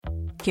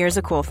Here's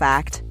a cool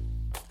fact.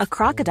 A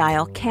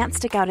crocodile can't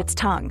stick out its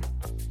tongue.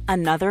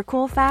 Another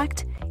cool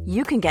fact,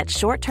 you can get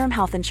short-term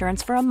health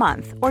insurance for a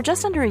month or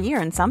just under a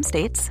year in some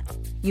states.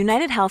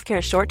 United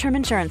Healthcare short-term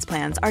insurance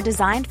plans are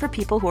designed for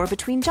people who are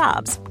between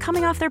jobs,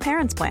 coming off their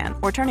parents' plan,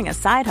 or turning a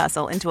side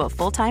hustle into a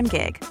full-time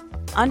gig.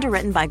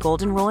 Underwritten by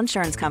Golden Rule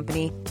Insurance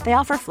Company, they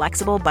offer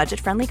flexible,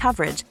 budget-friendly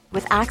coverage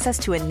with access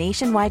to a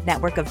nationwide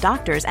network of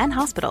doctors and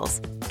hospitals.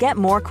 Get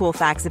more cool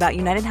facts about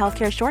United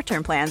Healthcare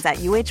short-term plans at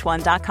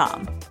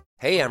uh1.com.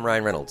 Hey, I'm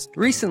Ryan Reynolds.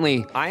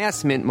 Recently, I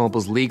asked Mint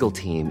Mobile's legal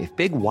team if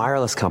big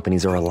wireless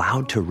companies are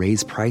allowed to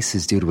raise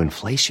prices due to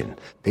inflation.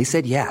 They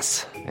said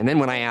yes. And then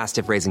when I asked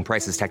if raising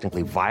prices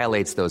technically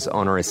violates those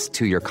onerous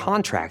two-year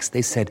contracts,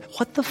 they said,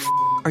 "What the f***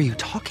 are you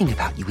talking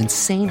about, you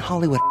insane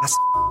Hollywood ass?"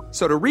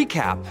 So to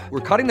recap,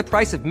 we're cutting the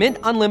price of Mint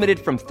Unlimited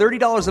from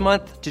 $30 a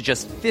month to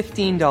just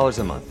 $15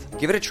 a month.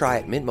 Give it a try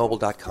at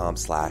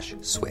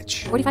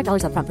mintmobile.com/switch.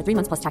 $45 up front for 3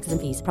 months plus taxes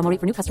and fees. Promo rate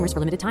for new customers for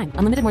limited time.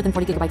 Unlimited more than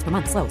 40 gigabytes per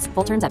month. Slows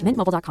full terms at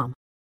mintmobile.com.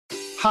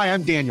 Hi,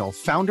 I'm Daniel,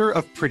 founder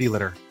of Pretty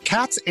Litter.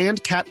 Cats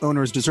and cat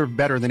owners deserve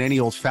better than any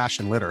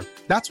old-fashioned litter.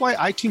 That's why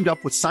I teamed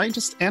up with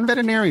scientists and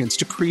veterinarians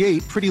to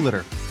create Pretty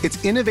Litter.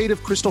 Its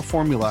innovative crystal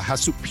formula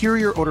has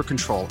superior odor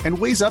control and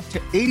weighs up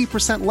to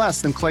 80%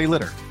 less than clay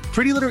litter.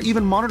 Pretty Litter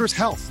even monitors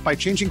health by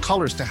changing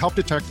colors to help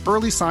detect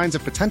early signs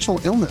of potential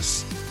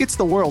illness. It's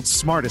the world's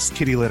smartest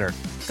kitty litter.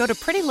 Go to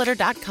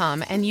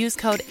prettylitter.com and use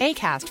code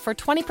ACAST for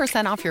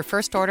 20% off your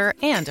first order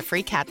and a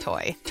free cat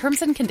toy.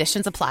 Terms and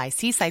conditions apply.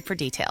 See site for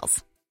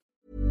details.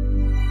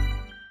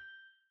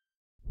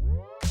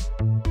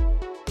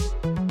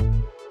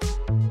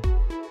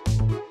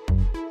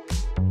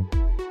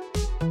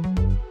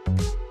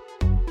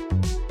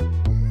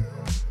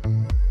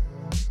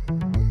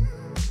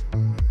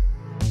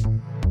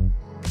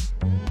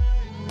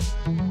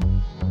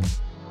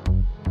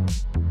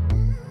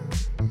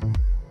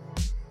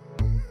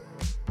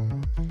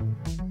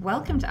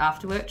 Welcome to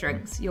After Work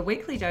Drinks, your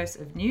weekly dose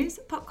of news,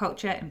 pop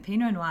culture, and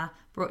Pinot Noir,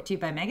 brought to you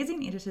by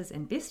magazine editors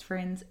and best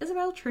friends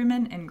Isabel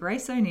Truman and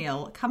Grace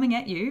O'Neill, coming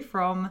at you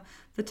from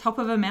the top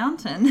of a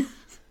mountain.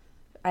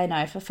 I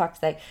know, for fuck's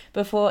sake.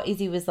 Before,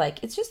 Izzy was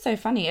like, it's just so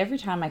funny. Every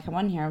time I come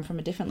on here, I'm from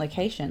a different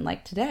location.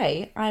 Like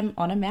today, I'm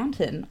on a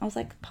mountain. I was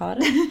like,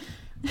 pardon?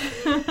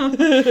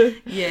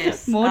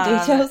 Yes. More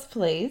details,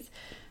 please.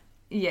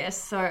 Yes,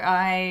 so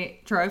I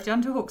drove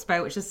down to Hawke's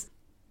Bay, which is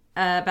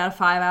about a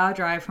 5-hour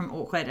drive from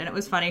Auckland, and it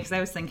was funny because I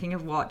was thinking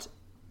of what,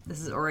 this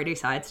is already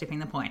sidestepping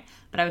the point,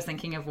 but I was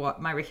thinking of what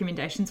my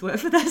recommendations were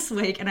for this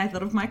week, and I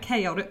thought of my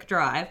chaotic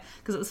drive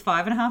because it was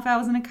 5.5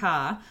 hours in a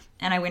car,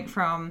 and I went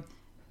from,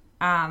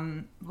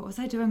 what was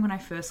I doing when I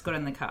first got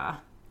in the car?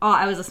 Oh,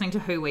 I was listening to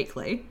Who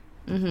Weekly.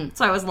 Mm-hmm.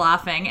 So I was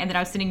laughing, and then I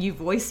was sending you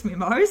voice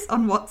memos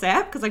on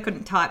WhatsApp because I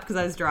couldn't type because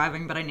I was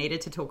driving, but I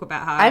needed to talk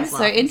about how I was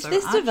laughing. I'm so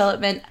into this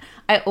development.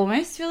 I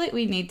almost feel like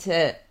we need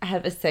to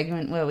have a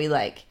segment where we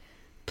like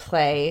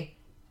play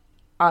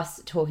us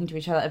talking to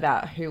each other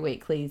about Who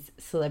Weekly's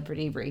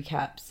celebrity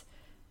recaps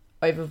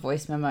over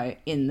voice memo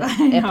in the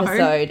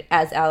episode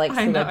as our like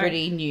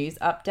celebrity news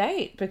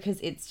update,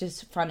 because it's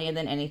just funnier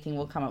than anything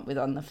we'll come up with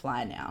on the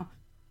fly now.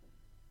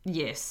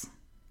 Yes,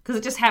 because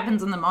it just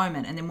happens in the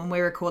moment, and then when we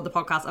record the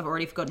podcast, I've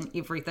already forgotten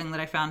everything that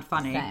I found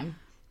funny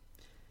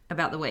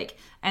about the week.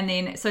 And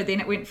then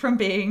it went from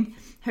being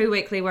Who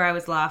Weekly, where I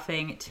was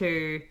laughing,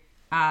 to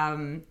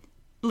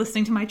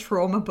listening to my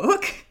trauma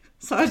book.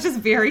 So I was just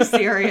very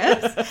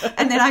serious.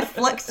 And then I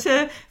flicked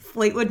to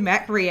Fleetwood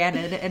Mac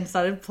Rhiannon and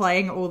started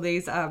playing all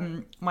these,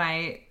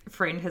 my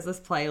friend has this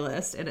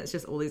playlist and it's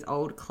just all these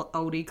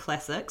oldie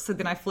classics. So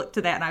then I flicked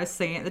to that and I was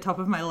singing at the top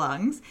of my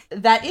lungs.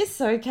 That is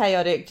so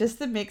chaotic. Just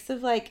the mix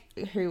of like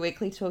Who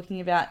Weekly talking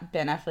about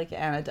Ben Affleck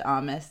and Ana de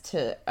Armas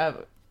to a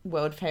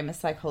world famous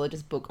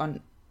psychologist book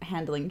on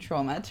handling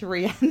trauma to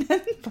Rhiannon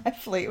by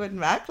Fleetwood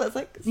Mac. That's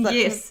like such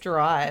a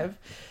drive.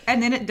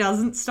 And then it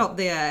doesn't stop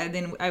there. And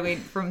then I went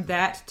from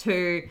that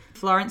to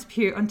Florence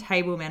Pugh on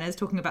Table Manners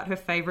talking about her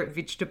favourite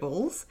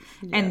vegetables.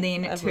 Yeah, and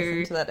then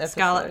to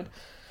Scarlett.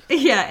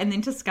 Yeah, and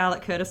then to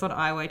Scarlett Curtis on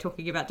I Weigh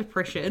talking about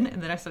depression.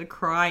 And then I started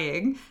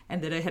crying.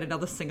 And then I had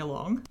another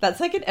sing-along.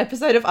 That's like an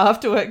episode of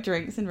After Work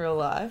Drinks in real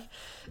life.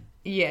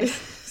 Yes.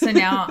 So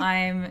now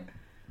I'm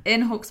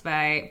in Hawke's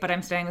Bay, but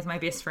I'm staying with my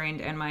best friend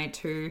and my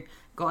two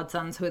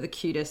godsons, who are the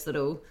cutest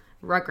little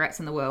rugrats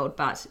in the world,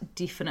 but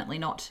definitely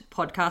not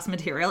podcast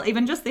material.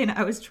 Even just then,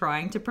 I was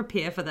trying to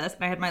prepare for this,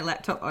 and I had my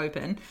laptop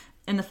open,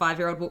 and the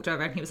 5-year-old walked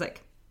over, and he was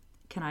like,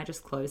 "Can I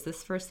just close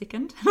this for a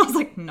second?" And I was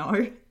like,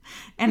 "No."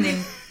 And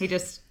then he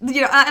just,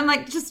 I'm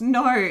like, "Just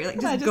no, like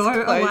just go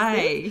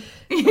away."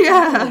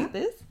 Yeah. Like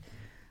this?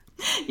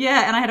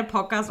 Yeah, and I had a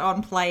podcast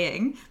on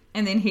playing,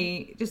 and then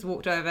he just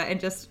walked over and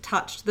just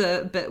touched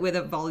the bit where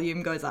the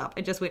volume goes up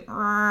and just went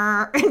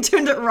and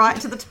turned it right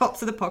to the top,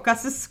 so the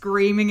podcast is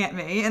screaming at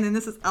me, and then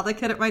there's this other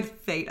kid at my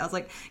feet. I was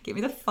like, get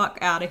me the fuck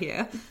out of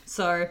here.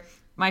 So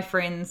my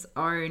friends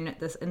own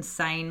this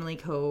insanely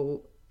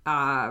cool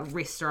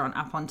restaurant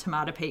up on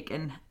Tomato Peak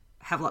in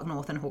Havelock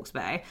North and Hawke's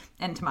Bay,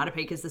 and Tomato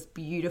Peak is this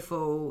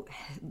beautiful,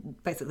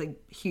 basically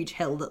huge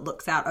hill that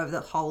looks out over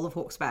the whole of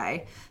Hawke's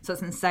Bay. So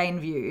it's insane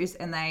views,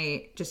 and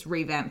they just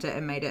revamped it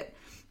and made it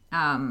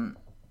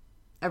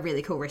a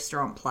really cool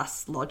restaurant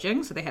plus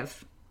lodging. So they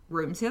have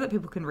rooms here that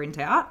people can rent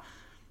out.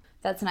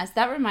 That's nice.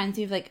 That reminds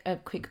me of like a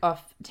quick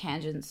off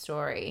tangent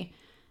story,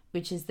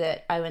 which is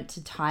that I went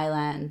to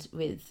Thailand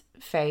with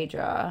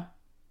Phaedra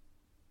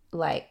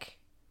like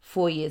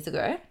 4 years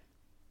ago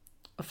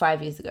or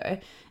 5 years ago,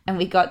 and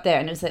we got there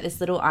and it was like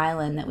this little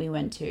island that we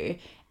went to,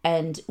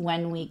 and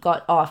when we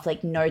got off,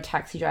 like no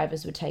taxi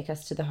drivers would take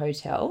us to the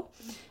hotel,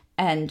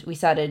 and we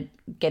started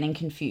getting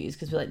confused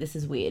because we're like, this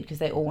is weird, because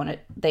they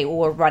all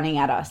were running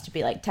at us to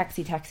be like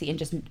taxi, and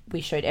just we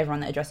showed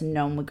everyone the address and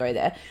no one would go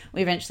there.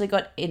 We eventually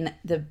got in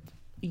the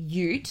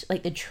ute,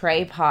 like the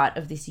tray part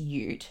of this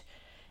ute,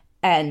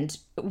 and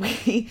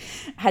we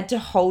had to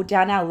hold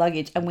down our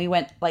luggage, and we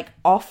went like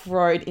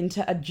off-road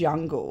into a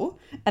jungle,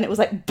 and it was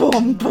like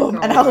boom, boom,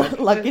 and our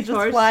luggage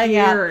was flying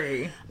out.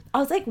 I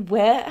was like,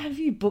 where have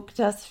you booked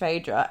us,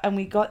 Phaedra? And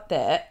we got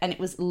there, and it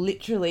was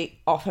literally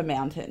off a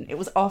mountain. It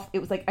was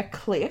like a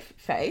cliff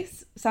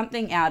face,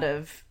 something out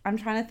of, I'm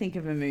trying to think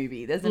of a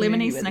movie. There's a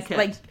Lemony movie Snicket.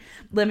 like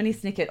Lemony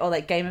Snicket or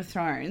like Game of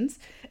Thrones,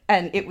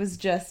 and it was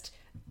just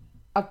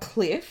a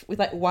cliff with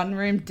like one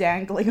room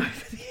dangling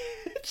over the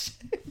edge.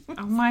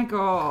 Oh my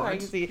God.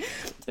 Crazy.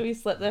 So we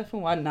slept there for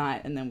one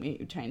night, and then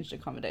we changed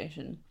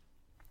accommodation.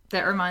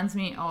 That reminds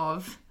me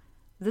of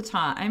the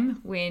time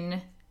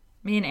when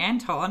me and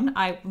Anton,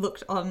 I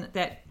looked on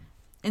that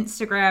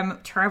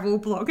Instagram travel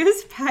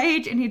bloggers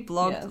page, and he'd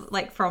blogged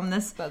like from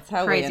this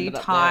crazy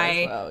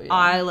Thai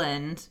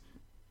island.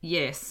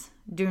 Yes.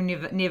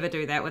 Never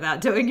do that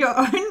without doing your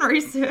own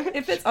research.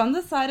 If it's on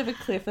the side of a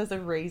cliff, there's a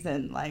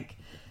reason. Like,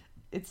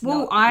 it's not.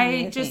 Well,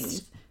 I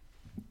just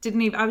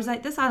didn't even. I was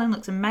like, this island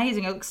looks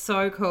amazing. It looks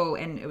so cool,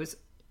 and it was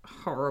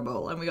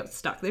horrible. And we got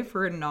stuck there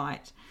for a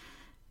night,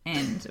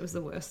 and it was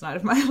the worst night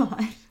of my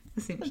life,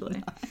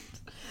 essentially.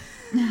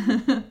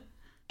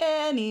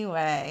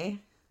 Anyway,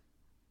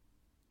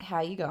 how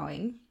are you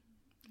going?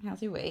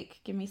 How's your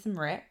week? Give me some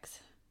recs.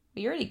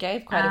 We already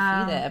gave quite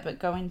a few there, but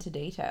go into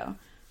detail.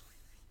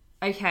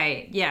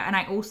 Okay, yeah, and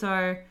I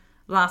also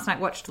last night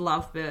watched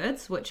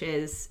Lovebirds, which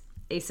is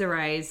Issa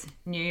Rae's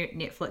new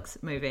Netflix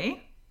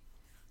movie.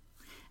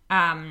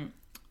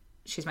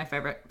 She's my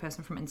favorite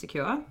person from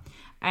Insecure,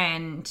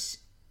 and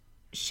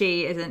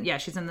she's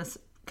in this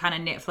kind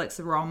of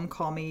Netflix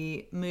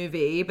rom-com-y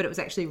movie, but it was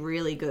actually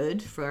really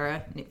good for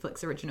a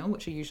Netflix original,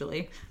 which are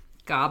usually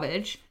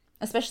garbage.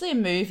 Especially a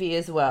movie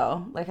as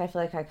well. Like, I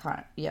feel like I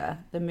can't,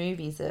 the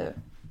movies are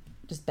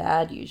just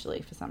bad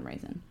usually for some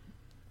reason.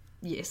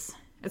 Yes.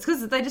 It's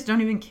because they just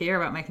don't even care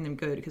about making them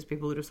good, because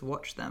people just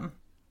watch them.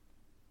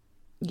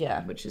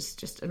 Yeah. Which is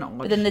just an odd.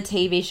 But then the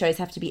TV shows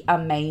have to be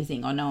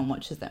amazing or no one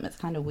watches them. It's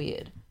kind of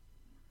weird.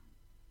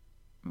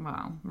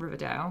 Wow.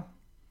 Riverdale.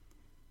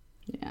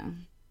 Yeah.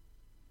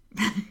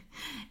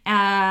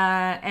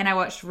 And I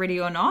watched Ready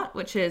or Not,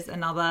 which is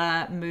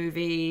another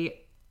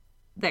movie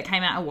that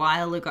came out a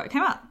while ago. It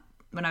came out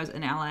when I was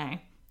in LA,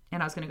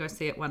 and I was going to go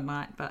see it one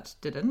night, but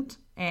didn't.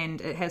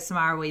 And it has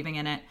Samara Weaving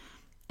in it,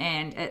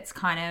 and it's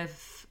kind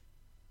of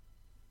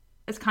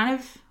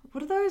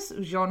what are those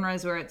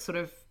genres where it's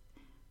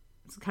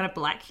kind of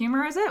black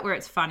humor, is it? Where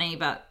it's funny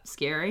but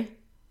scary.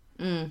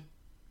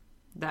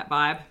 That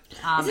vibe.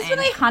 Is this where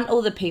they hunt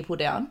all the people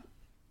down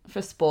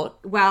for sport?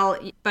 Well,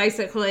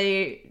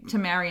 basically, to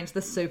marry into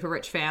the super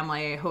rich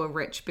family who are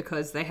rich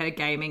because they had a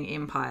gaming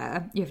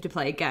empire, you have to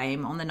play a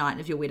game on the night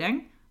of your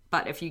wedding.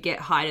 But if you get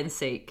hide and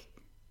seek,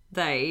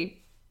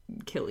 they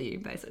kill you,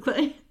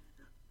 basically.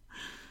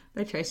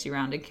 They chase you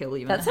around and kill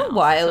you. That's a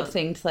wild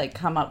thing to like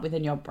come up with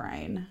in your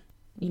brain.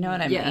 You know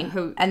what I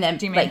mean? And then,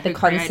 do you mean like the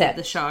concept,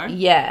 the show?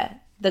 Yeah,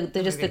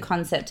 the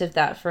concept of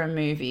that for a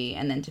movie,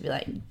 and then to be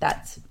like,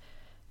 that's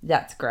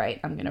great,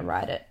 I'm going to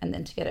write it, and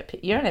then to get it,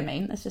 you know what I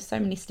mean? There's just so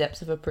many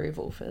steps of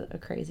approval for a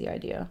crazy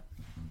idea.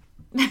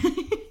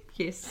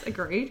 Yes,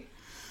 agreed.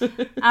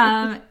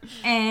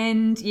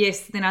 And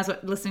yes, then I was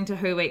listening to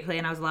Who Weekly,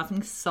 and I was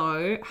laughing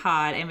so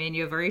hard. I mean,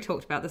 you've already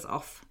talked about this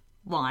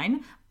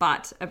offline,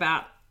 but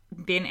about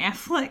Ben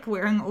Affleck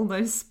wearing all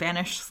those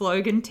Spanish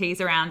slogan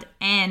tees around,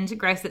 and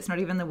Grace, that's not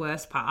even the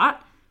worst part.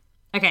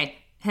 Okay,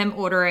 him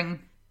ordering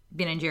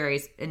Ben &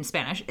 Jerry's in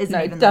Spanish isn't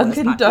even the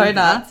worst part. Dunkin'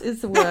 Donuts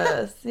is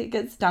worse. He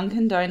gets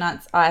Dunkin'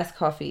 Donuts iced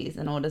coffees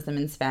and orders them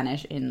in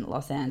Spanish in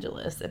Los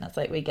Angeles, and it's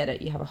like, we get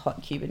it, you have a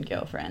hot Cuban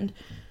girlfriend.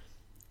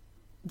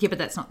 Yeah, but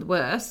that's not the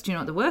worst. Do you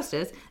know what the worst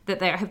is? That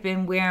they have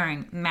been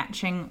wearing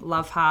matching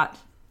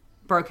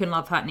broken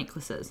love heart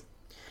necklaces.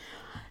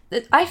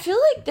 I feel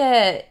like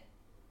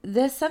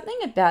there's something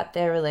about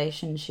their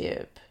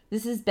relationship.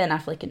 This is Ben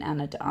Affleck and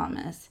Ana de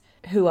Armas,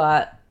 who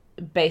are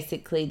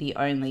basically the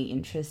only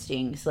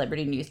interesting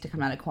celebrity news to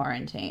come out of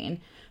quarantine.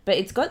 But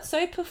it's got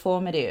so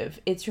performative.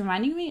 It's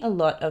reminding me a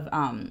lot of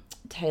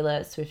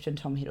Taylor Swift and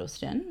Tom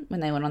Hiddleston when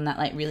they went on that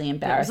like really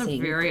embarrassing, it was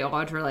a very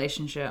odd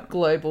relationship,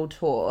 global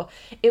tour.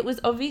 It was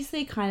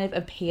obviously kind of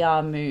a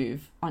PR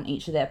move on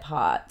each of their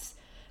parts,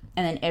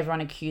 and then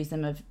everyone accused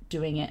them of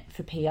doing it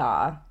for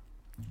PR.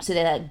 So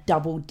they like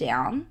doubled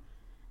down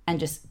and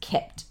just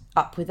kept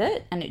up with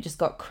it, and it just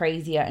got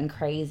crazier and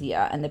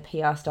crazier, and the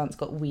PR stunts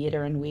got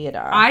weirder and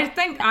weirder. I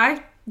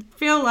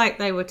feel like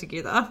they were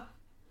together.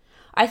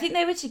 I think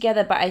they were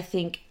together, but I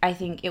think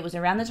it was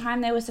around the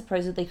time they were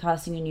supposedly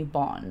casting a new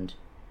Bond,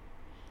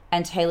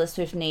 and Taylor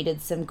Swift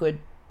needed some good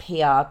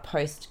PR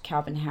post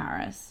Calvin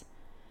Harris,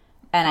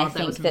 and I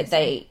think that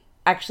they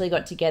actually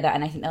got together,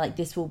 and I think they're like,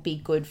 this will be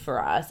good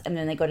for us, and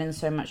then they got in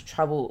so much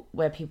trouble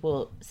where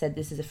people said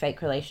this is a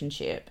fake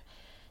relationship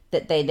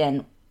that they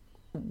then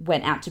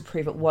went out to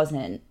prove it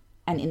wasn't,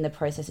 and in the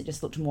process it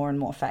just looked more and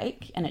more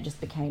fake, and it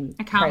just became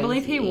I can't crazy.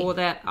 believe he wore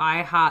that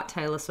I Heart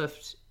Taylor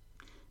Swift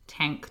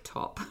tank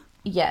top.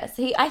 Yes,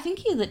 I think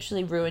he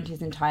literally ruined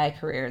his entire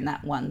career in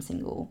that one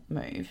single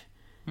move.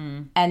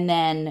 And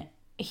then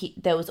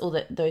there was all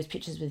those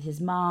pictures with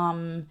his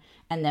mum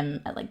and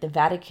them at like the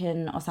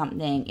Vatican or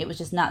something. It was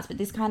just nuts. But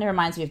this kind of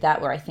reminds me of that,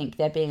 where I think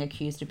they're being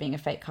accused of being a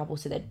fake couple,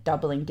 so they're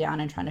doubling down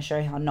and trying to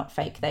show how not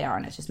fake they are,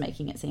 and it's just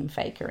making it seem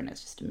faker, and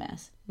it's just a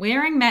mess.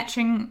 Wearing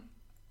matching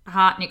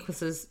heart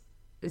necklaces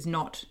is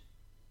not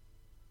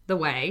the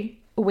way.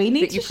 We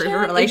need that you to prove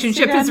share a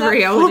relationship Instagram is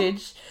real.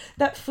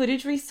 That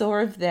footage we saw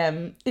of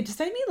them, it just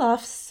made me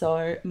laugh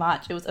so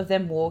much. It was of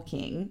them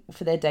walking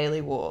for their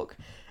daily walk.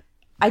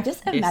 I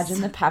just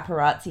imagine the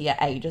paparazzi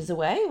are ages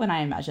away when I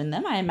imagine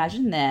them. I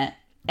imagine they're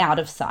out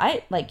of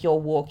sight, like you're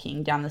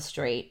walking down the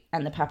street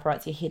and the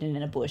paparazzi are hidden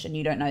in a bush and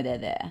you don't know they're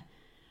there.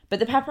 But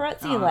the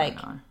paparazzi are like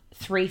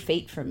 3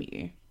 feet from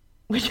you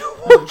when you're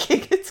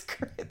walking. It's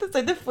great.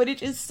 So the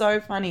footage is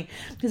so funny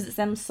because it's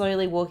them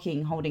slowly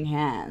walking, holding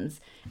hands,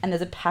 and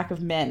there's a pack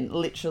of men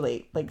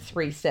literally like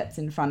 3 steps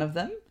in front of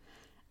them.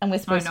 And we're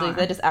supposed to believe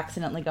they're just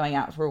accidentally going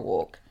out for a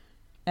walk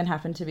and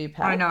happen to be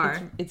packed. I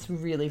know. It's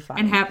really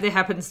funny. And there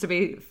happens to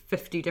be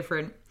 50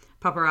 different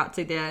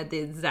paparazzi there at the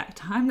exact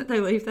time that they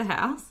leave the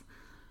house.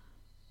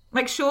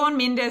 Like Shawn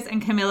Mendes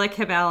and Camila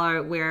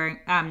Cabello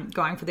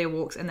going for their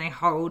walks, and they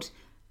hold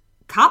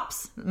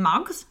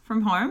mugs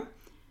from home,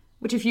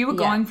 which if you were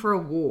going for a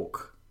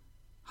walk,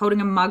 holding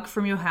a mug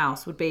from your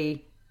house would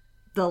be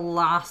the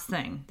last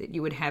thing that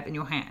you would have in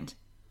your hand.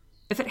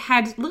 If it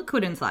had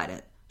liquid inside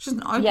it. It's just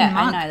an open mug.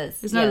 I know.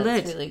 There's no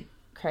lid. That's really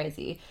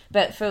crazy.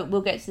 But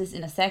we'll get to this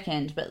in a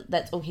second, but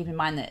let's all keep in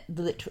mind that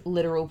the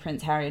literal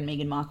Prince Harry and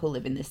Meghan Markle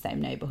live in this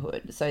same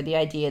neighbourhood. So the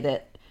idea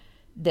that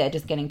they're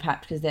just getting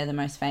papped because they're the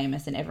most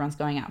famous and everyone's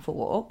going out for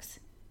walks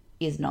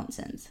is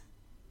nonsense.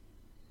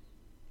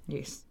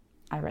 Yes.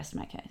 I rest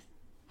my case.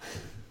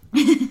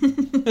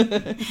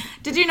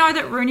 Did you know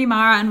that Rooney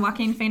Mara and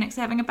Joaquin Phoenix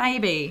are having a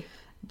baby?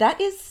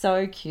 That is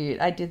so cute.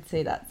 I did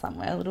see that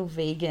somewhere. A little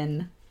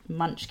vegan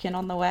munchkin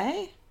on the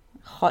way.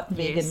 Hot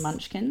vegan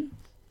munchkin.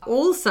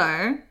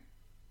 Also,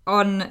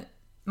 on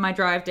my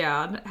drive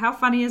down, how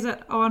funny is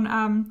it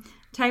on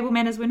Table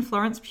Manners when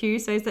Florence Pugh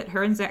says that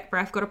her and Zach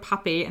Braff got a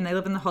puppy and they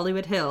live in the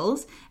Hollywood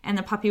Hills, and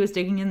the puppy was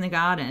digging in the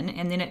garden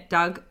and then it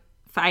dug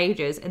for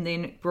ages and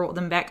then brought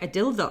them back a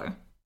dildo.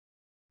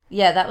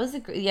 Yeah, that was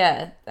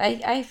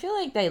I feel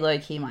like they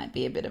low-key might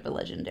be a bit of a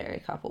legendary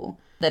couple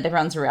that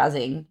everyone's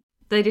rousing.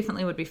 They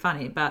definitely would be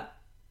funny, but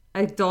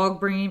a dog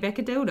bringing back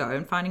a dildo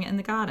and finding it in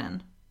the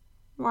garden.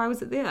 Why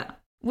was it there?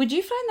 Would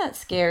you find that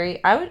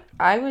scary? I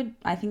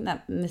think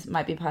that this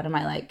might be part of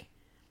my like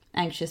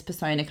anxious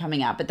persona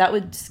coming out, but that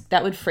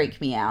would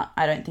freak me out.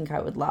 I don't think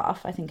I would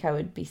laugh. I think I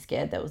would be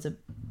scared there was a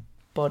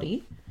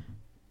body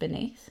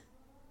beneath.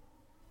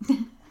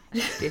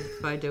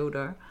 Death by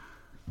dildo.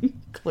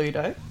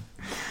 Cluedo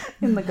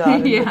in the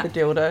garden with the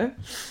dildo.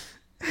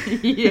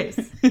 Yes.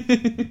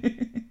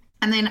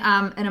 And then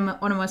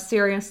on a more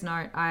serious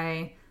note,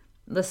 I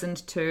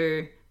listened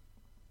to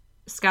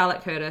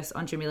Scarlett Curtis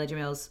on Jamila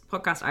Jamil's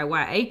podcast, I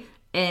Weigh,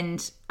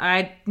 and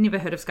I'd never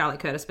heard of Scarlett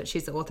Curtis, but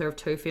she's the author of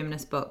 2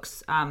 feminist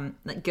books,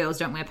 like Girls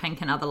Don't Wear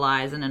Pink and Other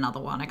Lies, and another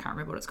one, I can't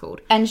remember what it's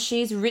called. And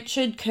she's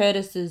Richard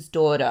Curtis's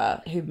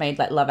daughter, who made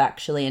like Love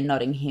Actually and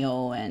Notting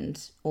Hill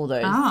and all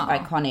those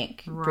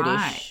iconic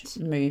British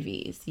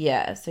movies.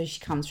 Yeah, so she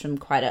comes from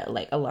quite a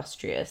like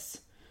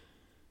illustrious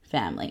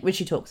family, which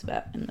she talks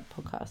about in the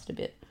podcast a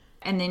bit.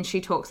 And then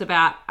she talks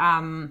about,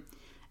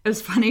 it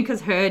was funny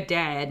because her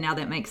dad, now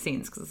that makes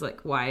sense, because it's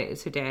like, why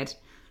is her dad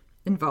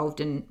involved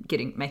in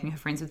making her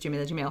friends with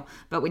Jamila Jamil?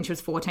 But when she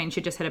was 14,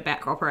 she just had a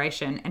back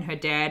operation, and her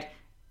dad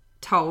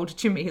told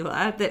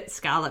Jamila that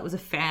Scarlett was a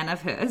fan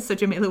of hers. So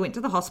Jamila went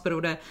to the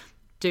hospital to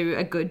do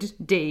a good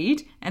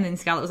deed, and then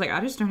Scarlett was like,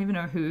 I just don't even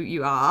know who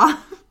you are.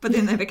 But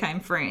then they became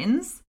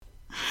friends,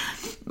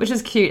 which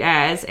is cute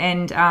as.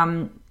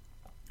 And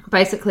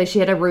basically she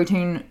had a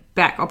routine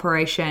back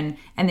operation,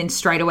 and then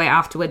straight away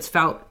afterwards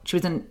felt she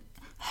was in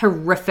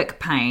horrific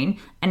pain,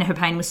 and her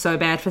pain was so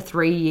bad for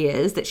 3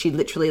 years that she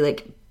literally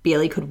like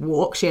barely could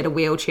walk. She had a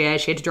wheelchair,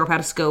 she had to drop out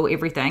of school,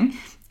 everything.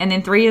 And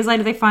then 3 years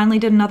later they finally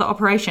did another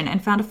operation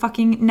and found a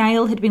fucking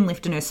nail had been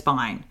left in her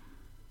spine,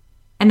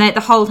 and the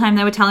whole time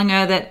they were telling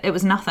her that it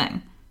was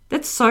nothing.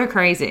 That's so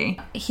crazy.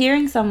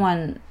 Hearing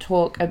someone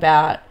talk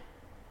about,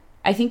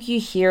 I think you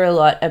hear a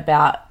lot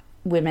about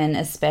women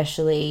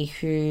especially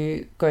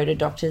who go to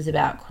doctors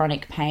about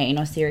chronic pain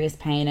or serious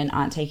pain and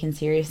aren't taken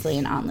seriously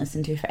and aren't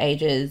listened to for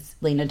ages.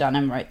 Lena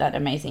Dunham wrote that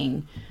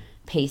amazing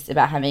piece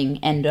about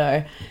having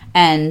endo,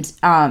 and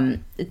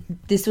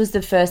this was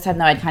the first time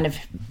that I'd kind of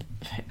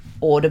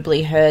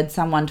audibly heard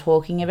someone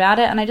talking about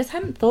it, and I just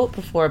hadn't thought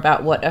before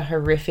about what a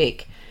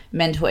horrific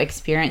mental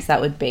experience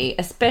that would be,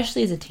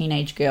 especially as a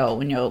teenage girl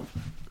when you're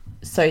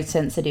so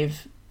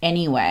sensitive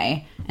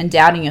anyway and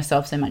doubting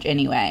yourself so much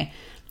anyway,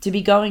 to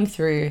be going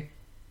through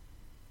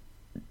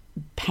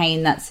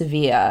pain that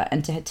severe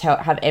and to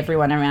have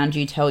everyone around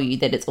you tell you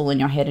that it's all in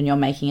your head and you're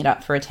making it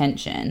up for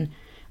attention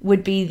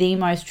would be the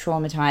most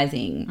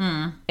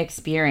traumatizing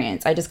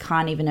experience. I just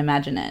can't even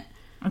imagine it.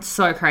 It's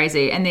so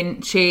crazy. And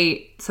then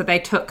so they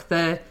took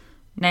the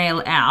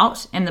nail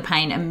out and the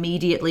pain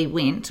immediately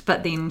went,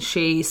 but then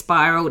she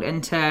spiraled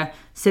into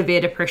severe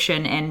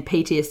depression and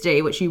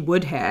PTSD, which you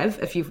would have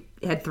if you've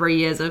had 3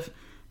 years of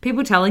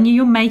people telling you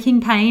you're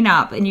making pain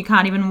up and you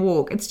can't even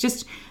walk. It's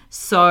just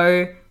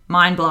so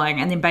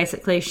mind-blowing. And then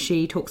basically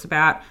she talks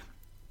about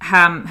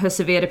her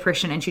severe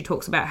depression, and she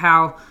talks about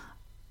how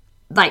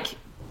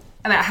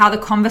the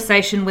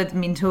conversation with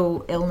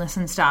mental illness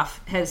and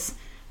stuff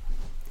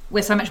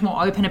we're so much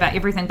more open about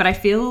everything, but I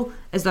feel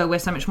as though we're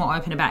so much more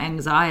open about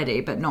anxiety,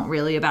 but not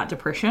really about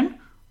depression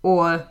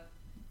or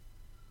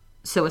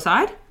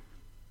suicide,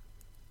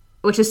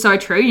 which is so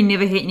true. You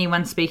never hear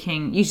anyone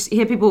speaking. You just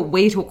hear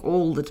we talk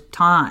all the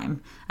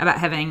time about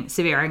having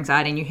severe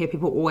anxiety, and you hear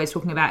people always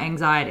talking about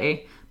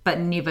anxiety, but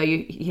never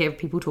you hear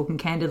people talking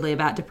candidly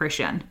about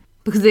depression,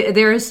 because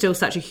there is still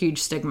such a huge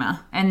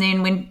stigma. And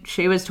then when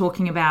she was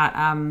talking about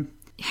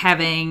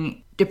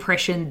having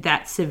depression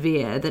that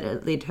severe that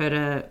it led her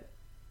to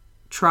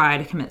try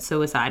to commit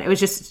suicide, it was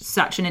just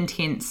such an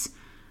intense,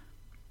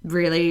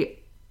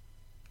 really,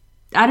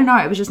 I don't know,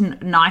 it was just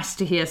nice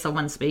to hear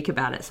someone speak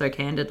about it so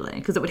candidly,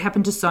 because it would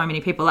happen to so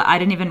many people. I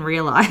didn't even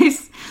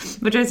realise,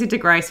 which I said to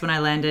Grace when I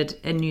landed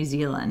in New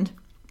Zealand,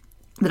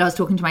 that I was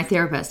talking to my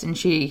therapist and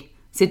she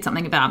said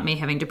something about me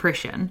having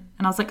depression,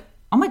 and I was like,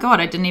 oh my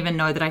God, I didn't even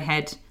know that I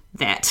had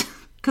that,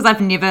 because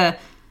I've never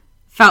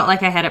felt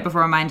like I had it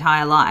before in my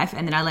entire life.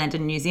 And then I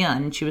landed in New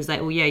Zealand and she was like,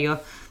 well, yeah,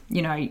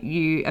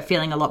 you are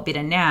feeling a lot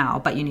better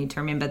now, but you need to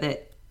remember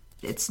that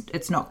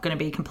it's not going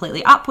to be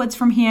completely upwards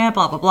from here,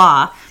 blah, blah,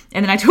 blah.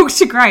 And then I talked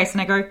to Grace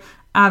and I go,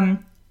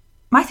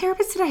 my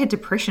therapist said I had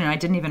depression and I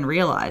didn't even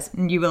realise.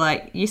 And you were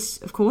like, yes,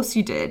 of course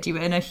you did. You were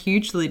in a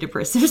hugely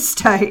depressive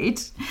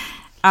state.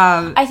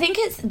 I think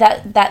it's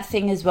that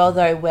thing as well,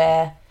 though,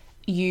 where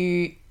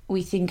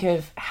we think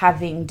of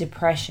having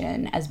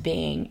depression as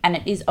being, and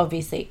it is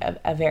obviously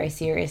a very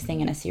serious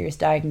thing and a serious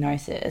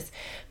diagnosis,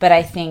 but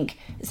I think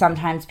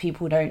sometimes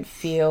people don't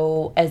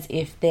feel as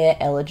if they're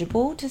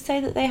eligible to say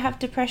that they have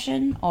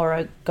depression or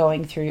are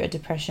going through a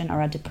depression or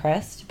are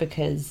depressed,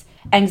 because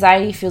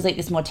anxiety feels like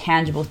this more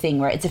tangible thing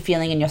where it's a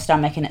feeling in your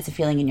stomach and it's a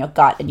feeling in your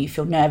gut and you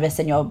feel nervous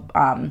and your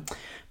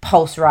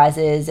pulse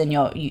rises and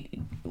you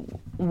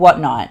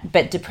whatnot.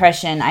 But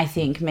depression, I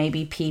think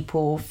maybe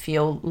people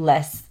feel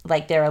less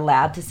like they're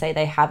allowed to say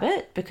they have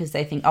it because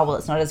they think, oh, well,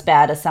 it's not as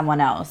bad as someone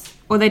else.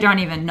 Or they don't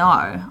even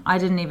know. I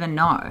didn't even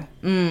know.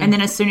 And then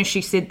as soon as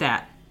she said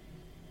that,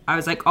 I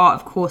was like, oh,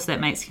 of course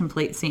that makes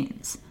complete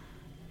sense.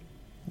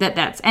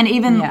 And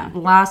even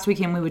last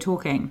weekend we were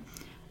talking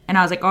and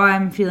I was like, oh,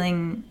 I'm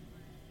feeling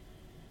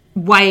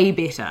way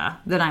better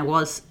than I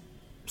was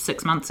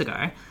 6 months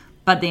ago.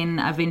 But then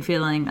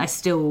I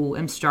still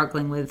am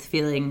struggling with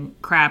feeling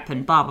crap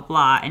and blah, blah,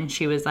 blah. And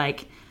she was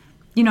like,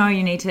 you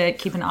need to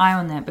keep an eye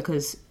on that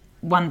because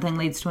one thing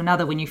leads to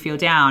another when you feel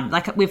down.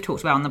 Like we've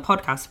talked about on the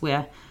podcast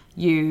where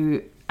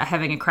you are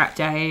having a crap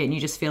day and you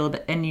just feel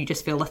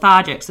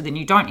lethargic. So then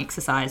you don't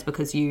exercise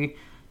because you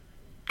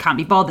can't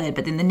be bothered.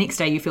 But then the next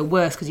day you feel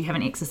worse because you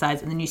haven't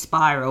exercised and then you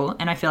spiral.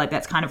 And I feel like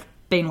that's kind of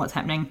been what's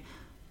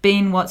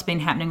been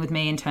happening with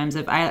me in terms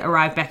of I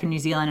arrived back in New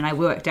Zealand and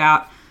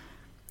I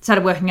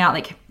started working out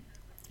like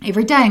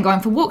every day and going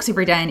for walks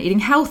every day and eating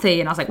healthy.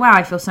 And I was like, wow,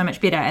 I feel so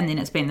much better. And then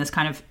it's been this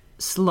kind of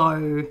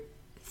slow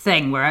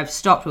thing where I've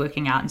stopped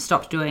working out and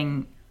stopped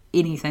doing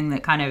anything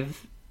that kind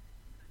of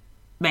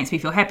makes me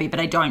feel happy, but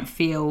I don't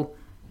feel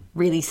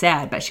really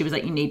sad. But she was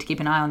like, you need to keep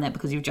an eye on that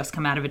because you've just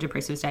come out of a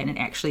depressive state and it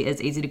actually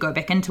is easy to go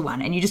back into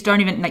one. And you just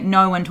don't even, like,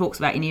 no one talks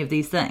about any of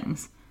these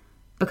things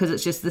because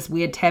it's just this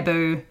weird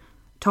taboo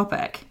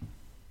topic.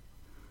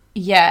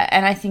 Yeah,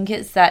 and I think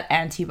it's that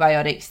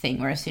antibiotics thing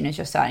where as soon as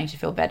you're starting to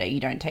feel better, you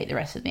don't take the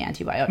rest of the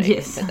antibiotics.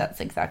 Yes. But that's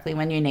exactly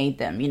when you need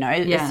them,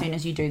 As soon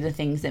as you do the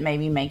things that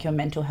maybe make your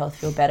mental health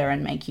feel better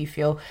and make you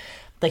feel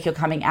like you're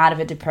coming out of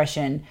a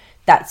depression,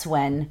 that's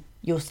when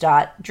you'll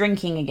start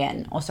drinking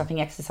again or stopping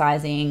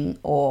exercising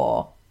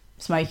or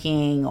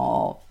smoking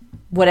or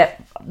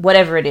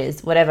whatever it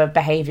is, whatever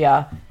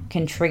behavior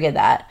can trigger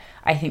that.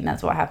 I think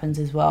that's what happens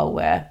as well,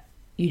 where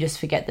you just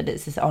forget that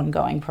it's this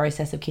ongoing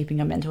process of keeping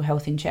your mental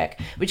health in check,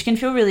 which can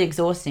feel really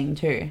exhausting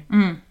too.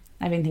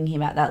 I've been thinking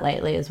about that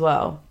lately as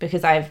well,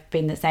 because I've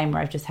been the same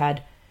where I've just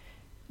had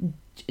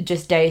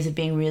just days of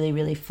being really,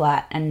 really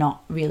flat and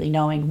not really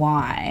knowing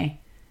why.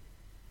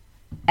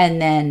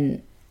 and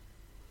then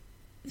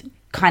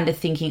kind of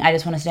thinking, I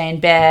just want to stay in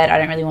bed, I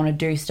don't really want to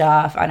do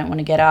stuff, I don't want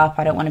to get up,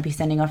 I don't want to be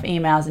sending off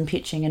emails and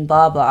pitching and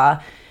blah,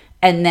 blah.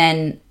 And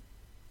then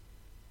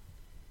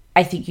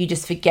I think you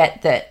just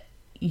forget that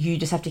you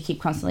just have to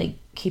keep constantly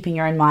keeping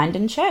your own mind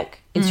in check.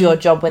 It's your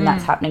job when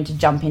that's happening to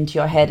jump into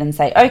your head and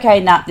say, okay,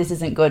 nah, this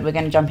isn't good. We're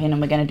going to jump in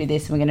and we're going to do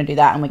this and we're going to do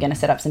that and we're going to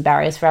set up some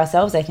barriers for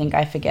ourselves. I think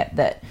I forget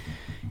that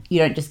you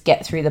don't just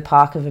get through the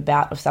park of a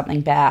bout of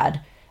something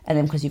bad and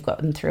then because you've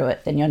gotten through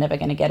it, then you're never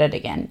going to get it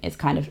again. It's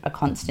kind of a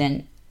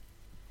constant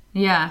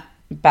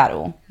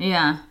battle.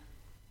 Yeah,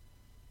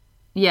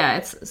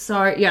 it's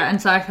so,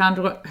 and so I found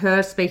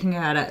her speaking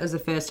about it as the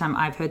first time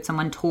I've heard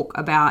someone talk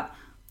about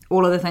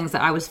all of the things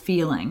that I was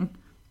feeling.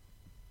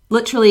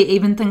 Literally,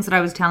 even things that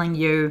I was telling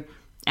you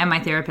and my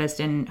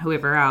therapist and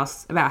whoever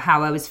else about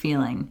how I was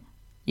feeling.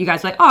 You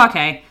guys were like, oh,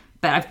 okay.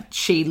 But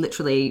she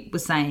literally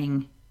was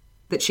saying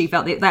that she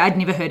felt that I'd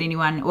never heard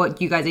anyone, or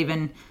you guys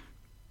even,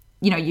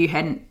 you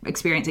hadn't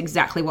experienced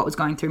exactly what was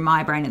going through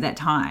my brain at that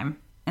time.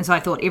 And so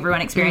I thought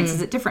everyone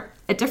experiences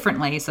it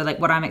differently. So like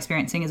what I'm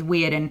experiencing is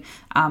weird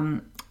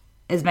and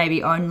is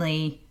maybe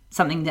only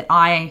something that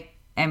I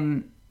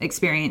am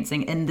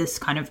experiencing in this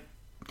kind of,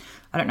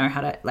 I don't know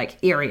how to, like,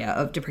 area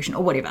of depression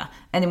or whatever.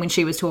 And then when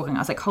she was talking, I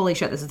was like, holy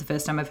shit, this is the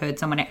first time I've heard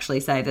someone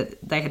actually say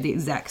that they had the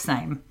exact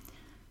same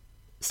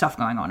stuff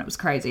going on. It was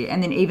crazy.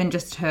 And then even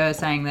just her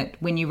saying that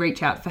when you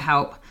reach out for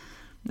help,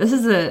 this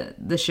is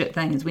the shit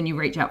thing, is when you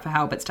reach out for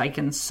help, it's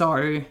taken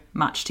so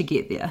much to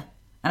get there.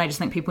 And I just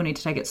think people need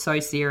to take it so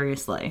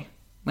seriously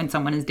when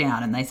someone is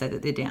down and they say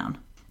that they're down.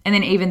 And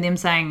then even them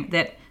saying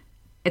that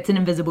it's an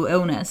invisible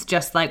illness,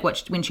 just like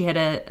when she had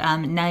a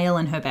nail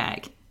in her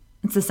bag.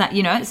 It's the same,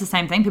 it's the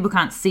same thing. People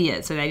can't see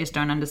it, so they just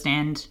don't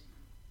understand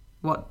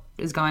what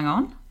is going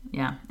on.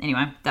 Yeah.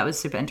 Anyway, that was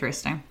super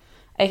interesting.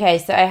 Okay,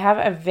 so I have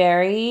a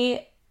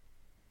very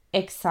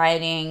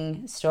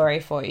exciting story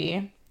for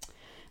you,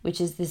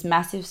 which is this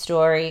massive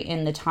story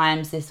in the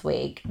Times this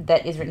week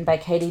that is written by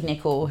Katie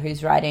Nicholl,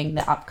 who's writing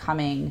the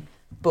upcoming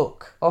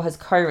book, or has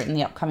co-written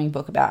the upcoming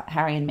book about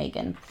Harry and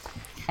Meghan.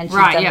 And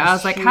right, yeah. I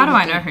was like, how do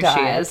I know who she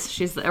is?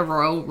 She's a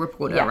royal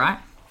reporter, right?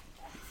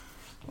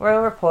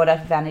 Royal reporter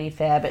for Vanity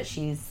Fair, but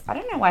I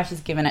don't know why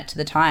she's given it to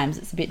the Times.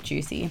 It's a bit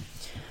juicy.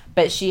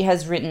 But she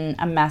has written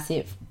a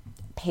massive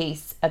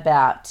piece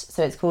about,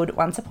 so it's called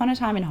Once Upon a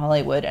Time in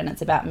Hollywood, and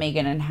it's about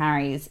Meghan and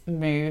Harry's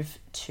move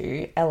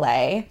to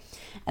LA.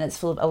 And it's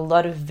full of a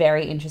lot of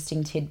very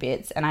interesting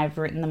tidbits, and I've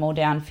written them all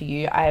down for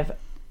you. I've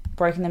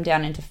broken them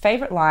down into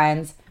favourite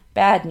lines,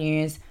 bad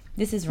news,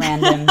 this is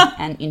random,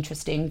 and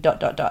interesting, ...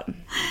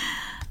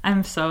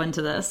 I'm so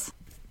into this.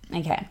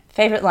 Okay,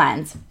 favourite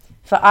lines.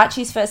 For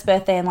Archie's first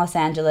birthday in Los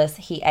Angeles,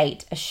 he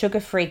ate a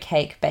sugar-free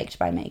cake baked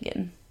by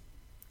Meghan.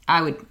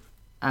 I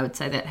would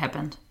say that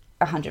happened.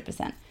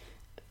 100%.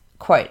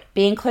 Quote,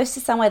 being close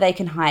to somewhere they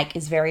can hike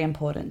is very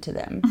important to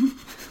them.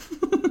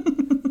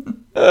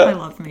 I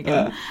love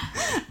Meghan.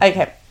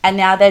 Okay, and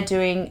now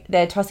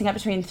they're tossing up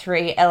between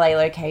 3 LA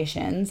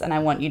locations, and I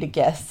want you to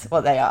guess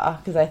what they are,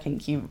 because I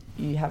think you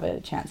have a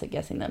chance at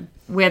guessing them.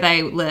 Where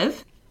they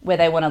live? Where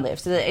they want to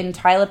live. So they're in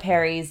Tyler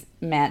Perry's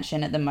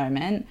mansion at the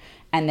moment,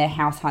 and they're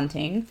house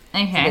hunting.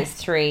 Okay. So there's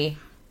 3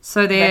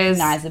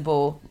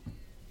 recognizable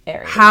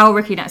areas. How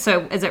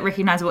recognizable? So is it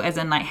recognizable as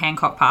in like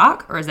Hancock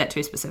Park, or is that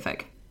too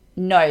specific?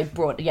 No,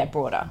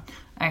 broader.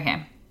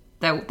 Okay.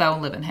 They'll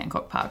live in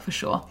Hancock Park for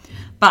sure.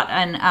 But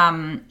in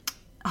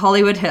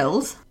Hollywood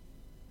Hills,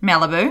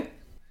 Malibu.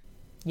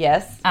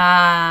 Yes.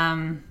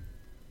 Where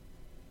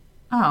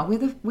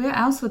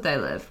else would they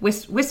live?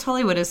 West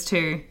Hollywood is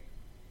too.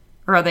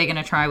 Or are they going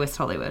to try West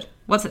Hollywood?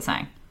 What's it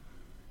saying?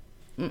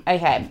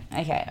 Okay.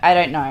 I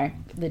don't know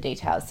the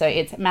details. So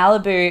it's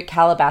Malibu,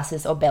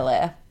 Calabasas, or Bel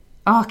Air.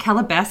 Oh,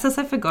 Calabasas.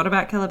 I forgot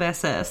about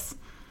Calabasas.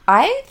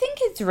 I think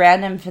it's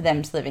random for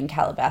them to live in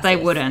Calabasas. They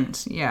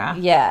wouldn't, yeah.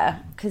 Yeah,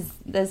 because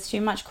there's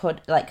too much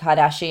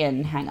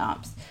Kardashian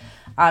hang-ups.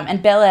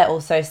 And Bel Air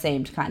also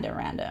seemed kind of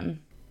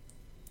random.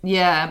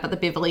 Yeah, but the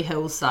Beverly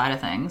Hills side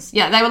of things.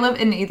 Yeah, they would live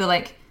in either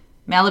like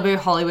Malibu,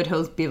 Hollywood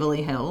Hills,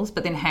 Beverly Hills,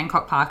 but then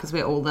Hancock Park is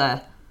where all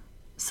the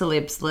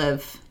celebs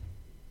live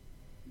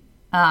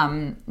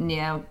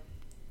near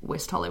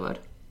West Hollywood.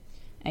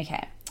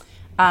 Okay.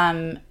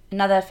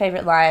 Another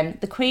favourite line,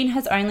 the Queen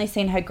has only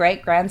seen her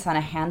great-grandson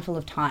a handful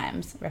of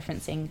times,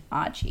 referencing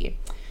Archie.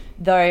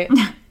 Though,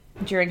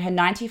 during her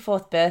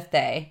 94th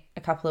birthday,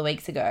 a couple of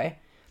weeks ago,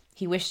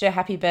 he wished her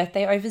happy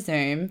birthday over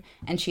Zoom,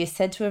 and she is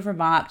said to have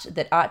remarked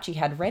that Archie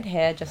had red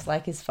hair just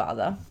like his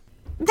father.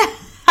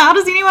 How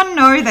does anyone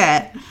know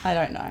that? I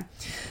don't know.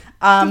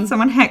 Did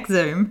someone hack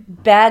Zoom?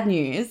 Bad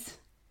news.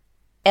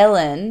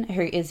 Ellen,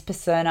 who is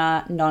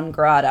persona non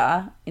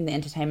grata in the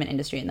entertainment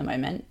industry at the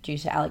moment due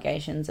to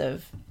allegations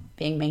of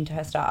being mean to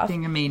her staff.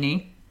 Being a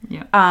meanie,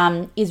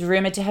 yeah. Is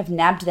rumoured to have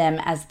nabbed them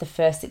as the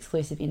first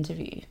exclusive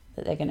interview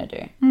that they're going to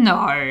do.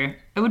 No,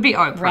 it would be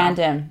Oprah.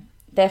 Random.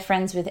 They're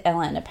friends with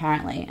Ellen,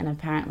 apparently, and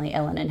apparently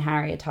Ellen and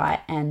Harry are tight,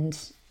 and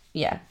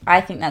yeah,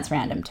 I think that's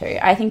random too.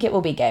 I think it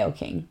will be Gayle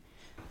King.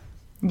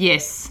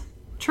 Yes,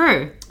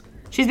 true.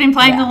 She's been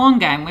playing the long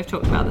game. We've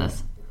talked about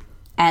this.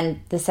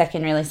 And the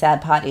second really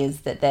sad part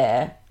is that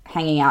they're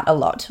hanging out a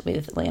lot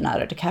with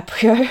Leonardo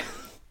DiCaprio.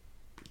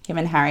 Him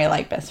and Harry are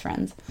like best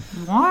friends.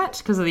 What?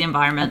 Because of the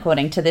environment?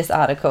 According to this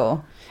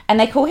article. And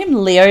they call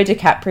him Leo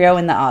DiCaprio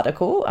in the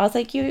article. I was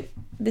like,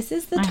 this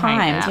is the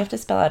Times. You have to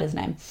spell out his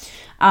name.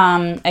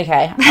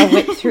 Okay, I'll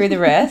whip through the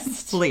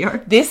rest.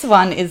 Leo. This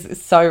one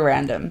is so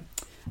random.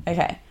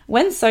 Okay.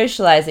 When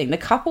socializing, the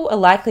couple are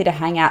likely to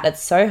hang out at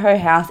Soho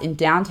House in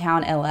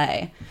downtown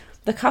LA.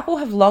 The couple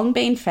have long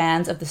been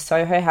fans of the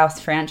Soho House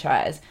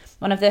franchise.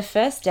 One of their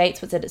first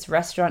dates was at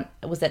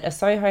a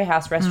Soho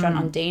House restaurant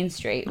on Dean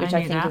Street, which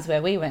I think is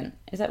where we went.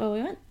 Is that where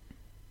we went?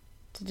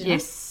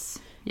 Yes.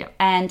 Yep.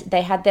 And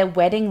they had their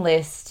wedding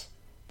list.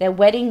 Their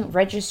wedding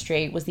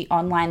registry was the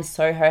online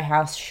Soho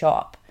House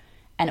shop,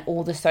 and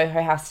all the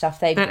Soho House stuff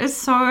That is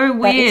so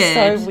weird.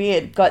 That is so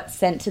weird. Got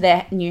sent to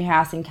their new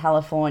house in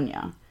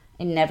California.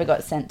 It never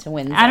got sent to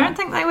Windsor. I don't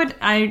think they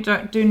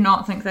would. Do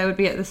not think they would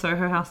be at the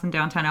Soho House in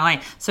downtown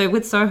LA. So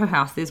with Soho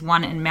House, there's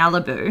one in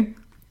Malibu,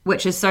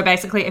 which is so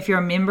basically if you're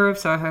a member of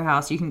Soho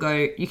House, you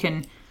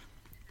can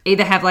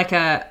either have I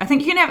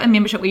think you can have a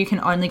membership where you can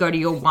only go to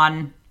your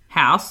one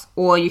house,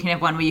 or you can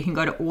have one where you can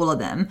go to all of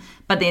them.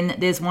 But then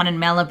there's one in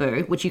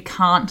Malibu, which you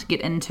can't get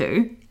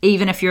into.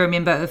 Even if you're a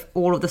member of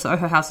all of the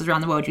Soho houses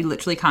around the world, you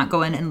literally can't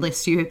go in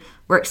unless you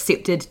were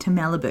accepted to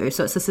Malibu.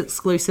 So it's this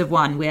exclusive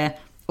one where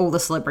all the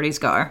celebrities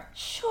go.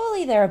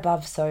 Surely they're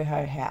above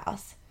Soho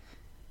House.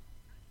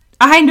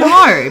 I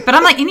know, but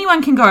I'm like,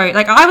 anyone can go.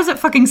 Like, I was at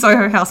fucking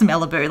Soho House in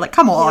Malibu. Like,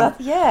 come on.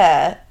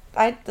 I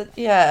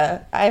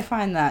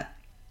find that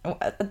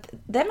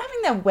them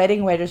having their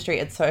wedding registry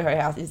at Soho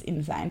House is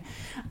insane.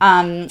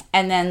 And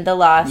then the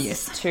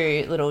last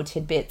two little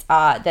tidbits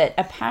are that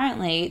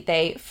apparently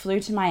they flew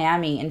to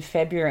Miami in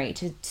February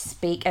to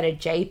speak at a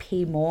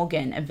JP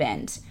Morgan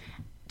event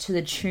to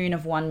the tune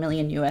of $1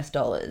 million.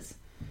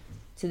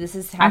 So this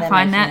is how they're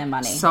making their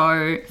money.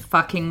 So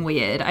fucking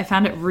weird. I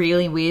found it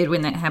really weird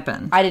when that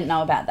happened. I didn't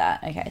know about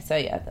that. Okay, so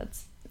yeah,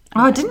 that's...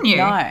 Oh, didn't you?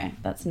 No,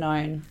 that's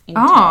known.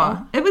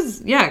 It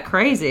was,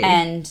 crazy.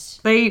 And...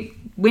 They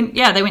went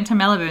to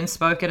Malibu and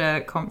spoke at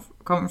a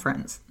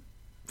conference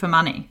for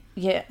money.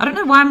 Yeah. I don't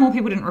know why more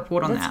people didn't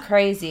report on that. That's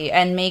crazy.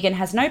 And Megan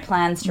has no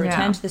plans to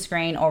return to the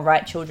screen or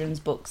write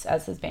children's books,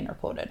 as has been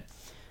reported.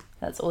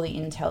 That's all the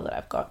intel that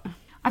I've got.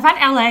 I find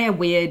LA a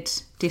weird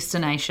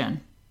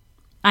destination.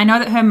 I know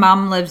that her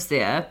mum lives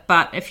there,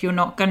 but if you're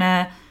not going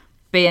to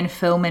be in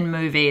film and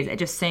movies, it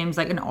just seems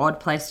like an odd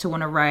place to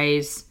want to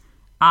raise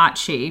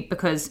Archie,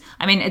 because,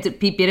 I mean, it'd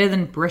be better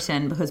than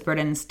Britain because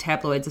Britain's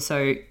tabloids are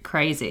so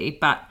crazy,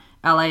 but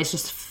LA is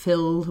just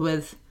filled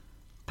with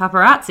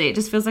paparazzi. It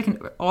just feels like an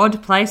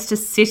odd place to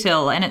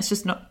settle, and it's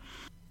just not...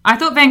 I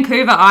thought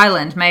Vancouver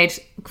Island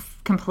made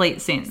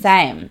complete sense.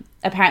 Same.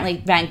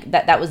 Apparently,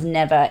 that was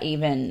never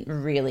even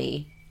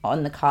really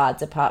on the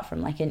cards apart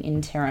from like an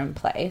interim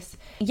place.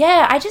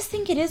 Yeah, I just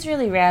think it is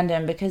really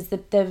random because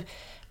the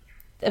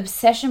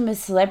obsession with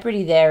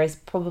celebrity there is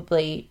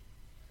probably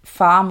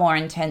far more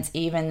intense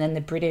even than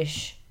the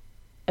British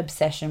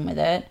obsession with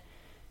it.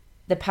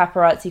 The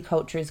paparazzi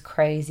culture is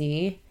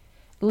crazy.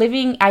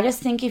 I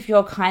just think if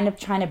you're kind of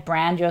trying to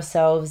brand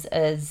yourselves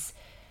as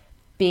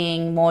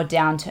being more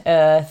down to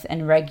earth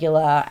and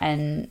regular,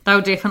 and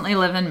they'll definitely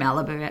live in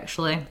Malibu.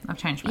 Actually, I've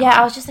changed my mind.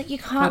 I was just like, you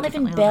can't live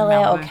in Bel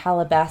Air or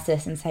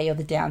Calabasas and say you're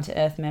the down to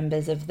earth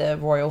members of the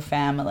royal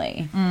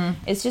family.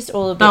 It's just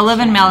all a bit they'll live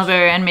in Malibu,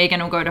 and Megan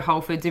will go to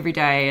Whole Foods every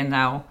day, and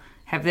they'll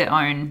have their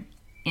own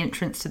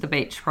entrance to the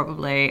beach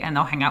probably, and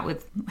they'll hang out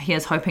with,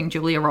 here's hoping,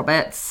 Julia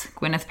Roberts,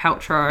 Gwyneth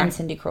Paltrow, and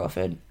Cindy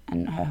Crawford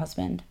and her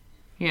husband.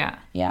 Yeah.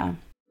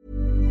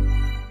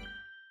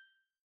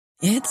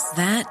 It's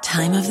that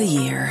time of the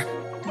year.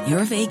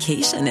 Your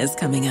vacation is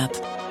coming up.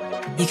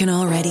 You can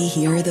already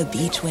hear the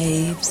beach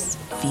waves,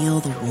 feel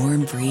the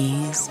warm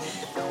breeze,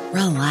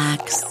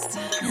 relax,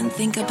 and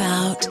think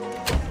about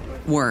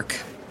work.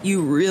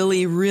 You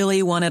really,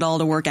 really want it all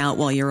to work out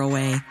while you're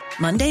away.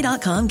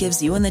 Monday.com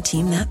gives you and the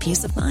team that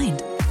peace of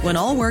mind. When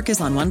all work is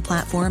on one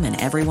platform and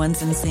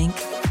everyone's in sync,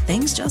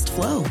 things just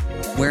flow.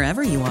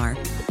 Wherever you are,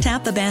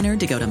 tap the banner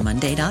to go to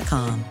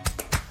Monday.com.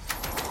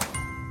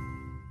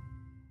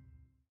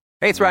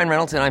 Hey, it's Ryan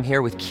Reynolds, and I'm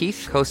here with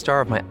Keith,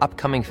 co-star of my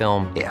upcoming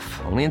film,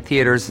 If, only in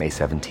theaters May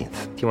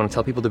 17th. Do you want to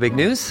tell people the big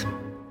news?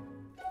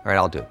 All right,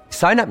 I'll do it.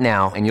 Sign up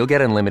now and you'll get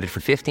unlimited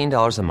for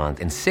 $15 a month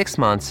and 6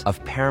 months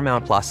of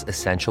Paramount Plus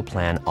Essential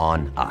Plan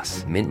on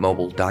us.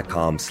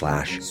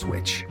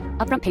 MintMobile.com/switch.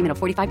 Upfront payment of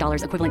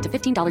 $45 equivalent to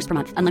 $15 per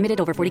month. Unlimited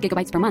over 40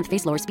 gigabytes per month.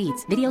 Face lower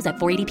speeds. Videos at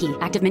 480p.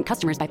 Active Mint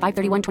customers by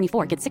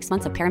 531.24 get 6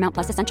 months of Paramount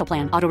Plus Essential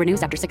Plan. Auto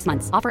renews after 6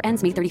 months. Offer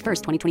ends May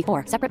 31st,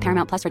 2024. Separate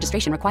Paramount Plus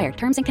registration required.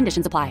 Terms and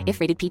conditions apply if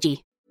rated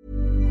PG.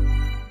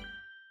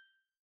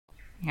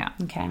 Yeah.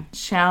 Okay.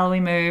 Shall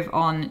we move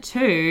on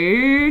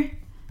to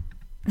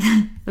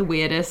the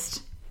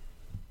weirdest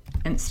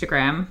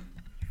Instagram?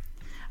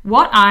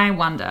 What I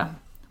wonder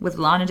with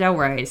Lana Del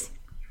Rey's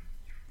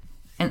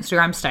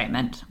Instagram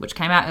statement, which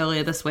came out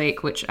earlier this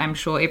week, which I'm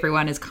sure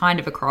everyone is kind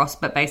of across,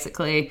 but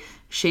basically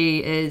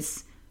she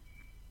is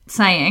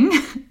saying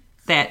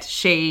that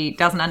she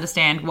doesn't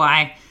understand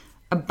why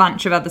a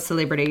bunch of other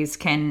celebrities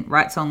can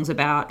write songs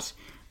about,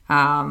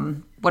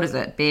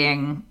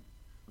 being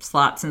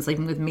sluts and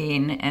sleeping with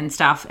men and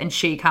stuff, and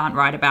she can't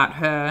write about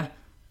her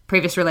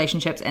previous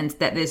relationships, and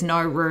that there's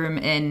no room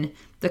in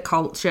the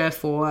culture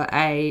for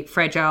a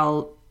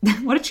fragile,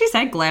 what did she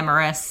say,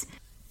 glamorous,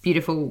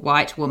 beautiful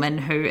white woman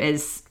who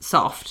is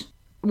soft.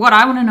 What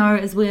I want to know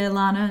is where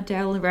Lana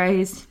Del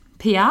Rey's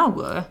PR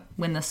were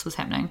when this was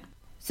happening.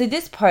 So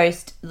this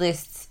post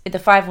lists the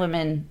 5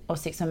 women or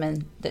 6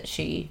 women that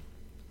she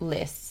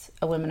lists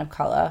are women of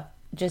colour,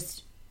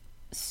 just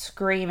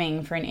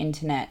screaming for an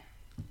internet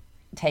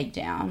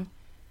takedown.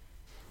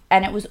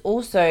 And it was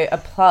also a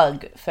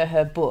plug for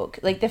her book.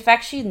 Like, the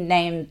fact she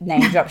name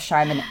dropped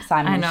Simon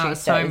and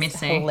Schuster is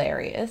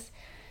hilarious.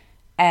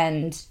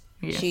 And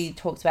she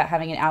talks about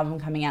having an album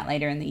coming out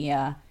later in the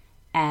year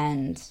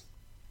and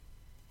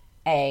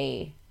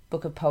a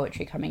book of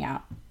poetry coming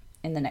out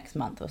in the next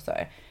month or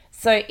so.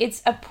 So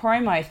it's a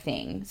promo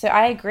thing. So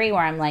I agree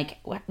where I'm like,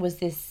 was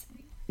this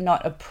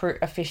not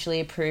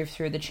officially approved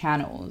through the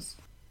channels?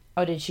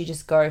 Or did she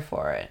just go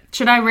for it?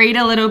 Should I read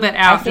a little bit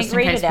out just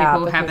in case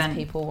people haven't?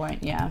 People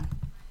won't, yeah.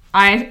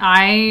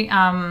 I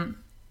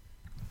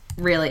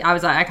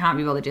was like, I can't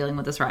be bothered dealing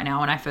with this right now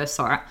when I first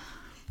saw it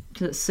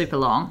because it's super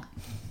long.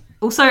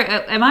 Also,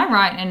 am I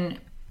right in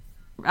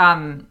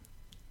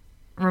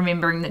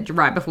remembering that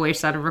right before we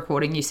started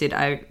recording, you said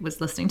I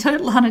was listening to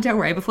Lana Del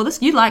Rey before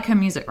this? You like her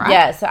music, right?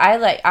 Yeah, so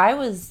I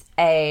was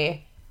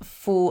a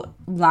full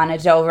Lana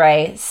Del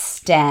Rey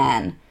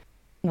stan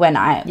when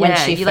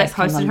she first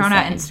posted her on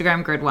our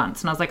Instagram grid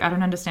once, and I was like, I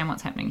don't understand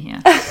what's happening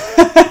here.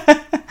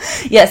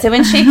 Yeah, so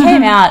when she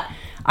came out,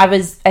 I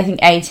was, I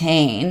think,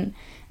 18,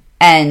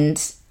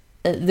 and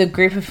the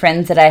group of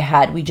friends that I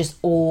had, we just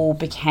all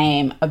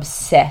became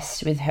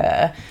obsessed with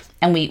her.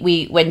 And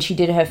we when she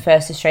did her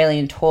first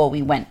Australian tour,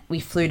 we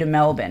flew to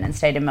Melbourne and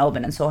stayed in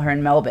Melbourne and saw her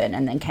in Melbourne,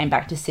 and then came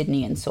back to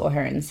Sydney and saw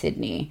her in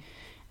Sydney.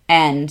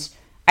 And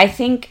I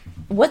think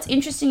what's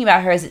interesting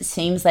about her is it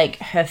seems like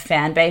her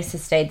fan base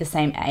has stayed the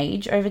same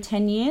age over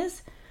 10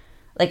 years.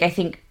 Like, I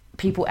think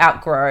people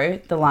outgrow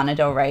the Lana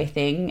Del Rey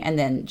thing, and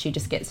then she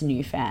just gets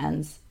new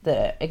fans that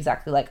are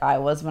exactly like I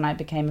was when I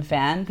became a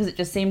fan, because it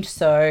just seemed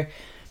so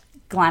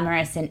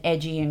glamorous and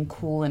edgy and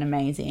cool and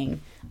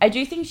amazing. I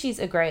do think she's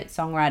a great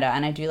songwriter,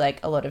 and I do like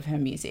a lot of her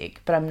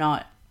music, but I'm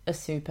not a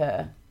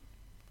super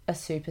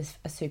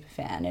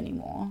fan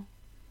anymore.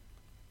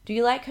 Do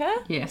you like her?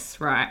 Yes,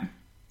 right.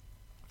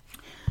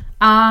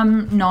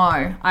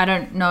 No, I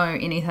don't know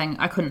anything.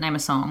 I couldn't name a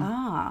song.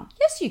 Ah,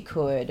 yes, you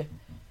could.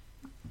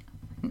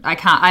 I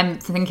can't. I'm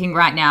thinking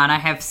right now, and I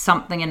have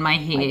something in my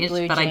head,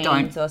 like but I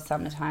don't. Or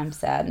Summertime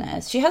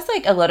Sadness. She has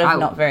like a lot of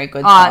not very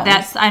good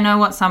songs. I know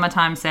what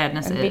Summertime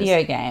Sadness is.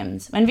 Video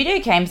games. When video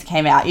games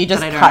came out, you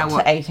just cut to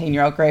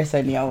 18-year-old Grace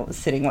O'Neill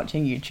sitting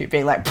watching YouTube,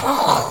 being like,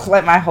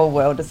 like my whole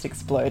world just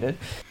exploded.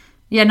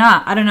 Yeah,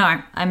 no, I don't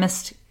know. I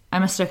missed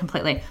her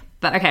completely.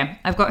 But okay,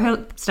 I've got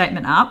her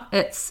statement up.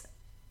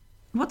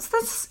 What's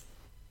this?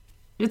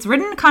 It's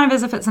written kind of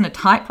as if it's in a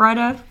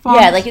typewriter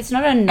font. Yeah, like it's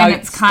not a note. And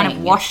it's kind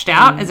of washed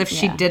out as if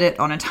she did it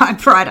on a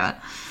typewriter.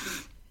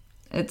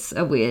 It's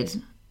a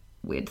weird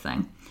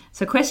thing.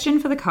 So,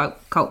 question for the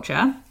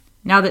culture.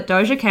 Now that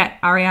Doja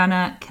Cat,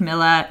 Ariana,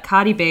 Camila,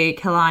 Cardi B,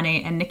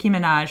 Kehlani, and Nicki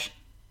Minaj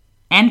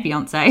and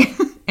Beyonce,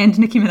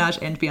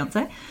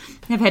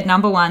 have had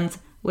number ones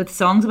with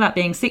songs about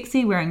being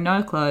sexy, wearing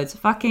no clothes,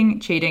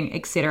 fucking, cheating,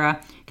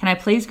 etc., can I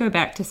please go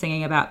back to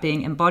singing about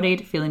being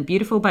embodied, feeling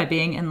beautiful by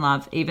being in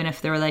love, even if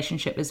the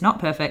relationship is not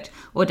perfect,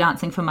 or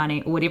dancing for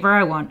money, or whatever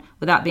I want,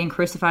 without being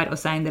crucified or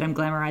saying that I'm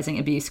glamorizing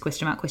abuse, ?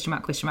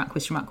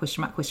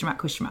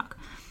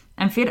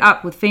 I'm fed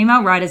up with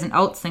female writers and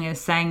alt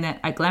singers saying that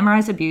I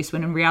glamorize abuse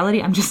when in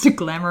reality I'm just a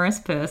glamorous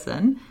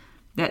person.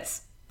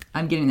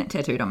 I'm getting that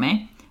tattooed on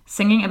me.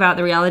 Singing about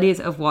the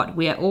realities of what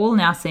we are all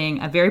now seeing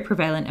are very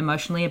prevalent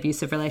emotionally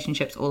abusive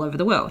relationships all over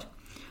the world.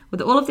 With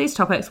all of these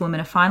topics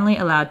women are finally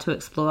allowed to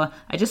explore,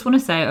 I just want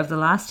to say over the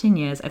last 10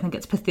 years, I think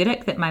it's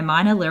pathetic that my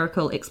minor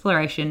lyrical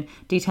exploration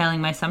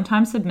detailing my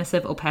sometimes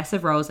submissive or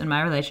passive roles in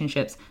my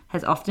relationships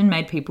has often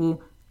made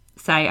people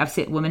say I've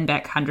set women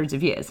back hundreds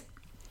of years.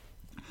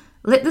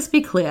 Let this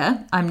be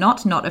clear, I'm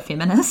not a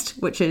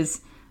feminist, which is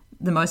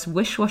the most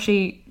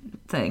wish-washy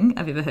thing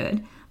I've ever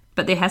heard,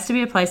 but there has to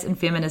be a place in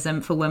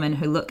feminism for women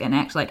who look and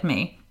act like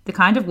me, the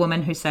kind of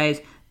woman who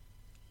says,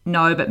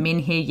 no, but men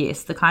here,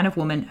 yes. The kind of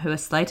woman who are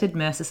slated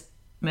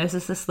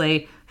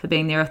mercilessly for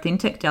being their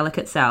authentic,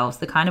 delicate selves.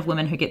 The kind of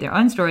women who get their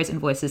own stories and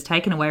voices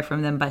taken away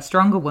from them by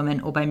stronger women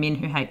or by men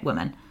who hate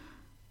women.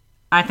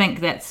 I think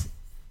that's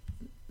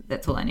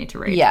all I need to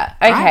read. Yeah,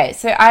 okay. Right?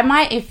 So I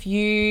might, if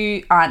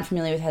you aren't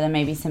familiar with her, then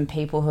maybe some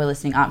people who are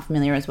listening aren't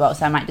familiar as well.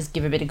 So I might just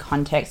give a bit of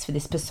context for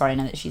this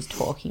persona that she's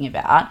talking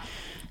about.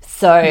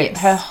 So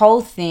her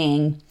whole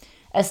thing,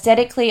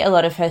 aesthetically, a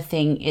lot of her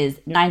thing is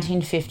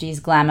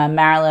 1950s glamour,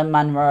 Marilyn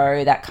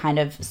Monroe, that kind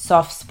of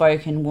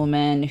soft-spoken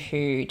woman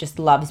who just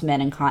loves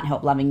men and can't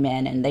help loving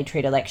men, and they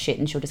treat her like shit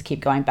and she'll just keep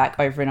going back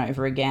over and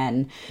over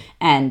again,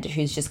 and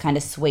who's just kind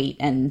of sweet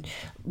and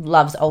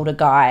loves older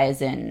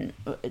guys. And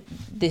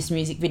this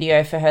music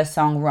video for her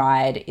song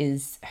Ride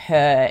is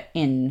her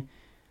in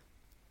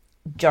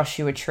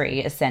Joshua Tree,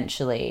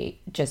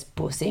 essentially just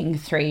bussing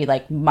 3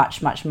 like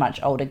much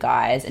older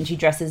guys, and she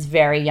dresses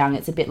very young.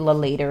 It's a bit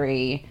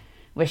Lolita-y,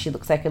 where she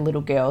looks like a little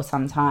girl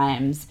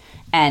sometimes,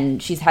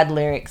 and she's had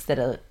lyrics that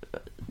are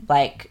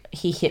like,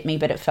 he hit me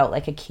but it felt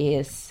like a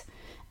kiss,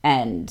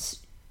 and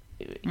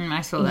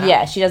I saw that.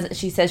 Yeah,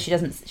 she says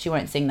she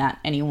won't sing that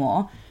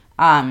anymore,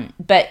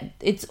 but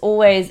it's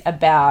always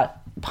about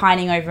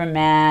pining over a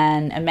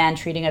man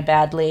treating her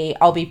badly.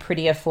 I'll be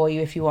prettier for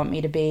you if you want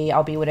me to be,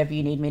 I'll be whatever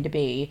you need me to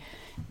be.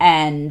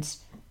 And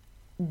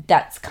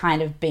that's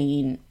kind of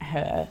been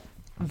her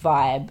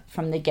vibe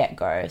from the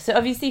get-go. So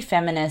obviously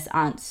feminists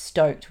aren't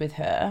stoked with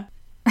her.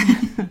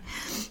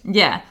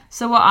 Yeah.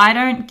 So what I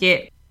don't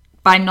get,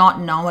 by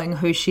not knowing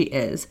who she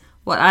is,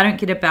 what I don't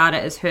get about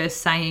it is her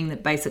saying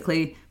that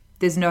basically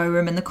there's no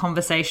room in the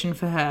conversation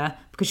for her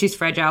because she's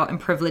fragile and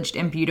privileged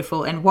and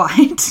beautiful and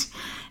white,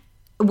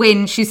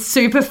 when she's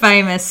super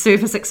famous,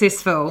 super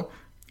successful,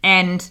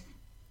 and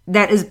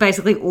that is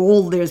basically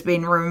all there's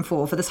been room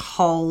for this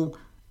whole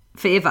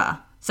forever.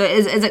 So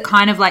is it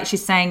kind of like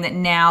she's saying that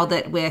now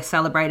that we're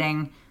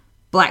celebrating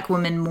black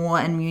women more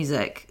in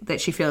music,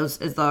 that she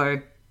feels as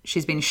though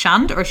she's been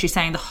shunned? Or is she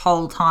saying the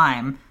whole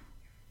time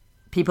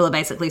people are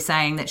basically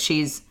saying that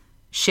she's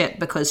shit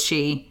because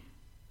she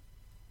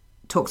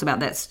talks about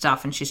that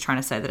stuff and she's trying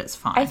to say that it's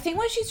fine? I think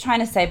what she's trying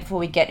to say, before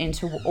we get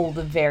into all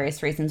the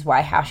various reasons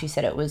why how she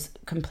said it was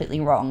completely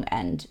wrong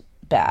and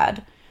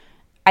bad,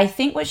 I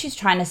think what she's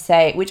trying to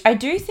say, which I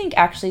do think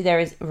actually there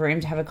is room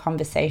to have a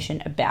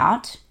conversation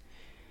about,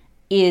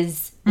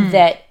 is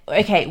that,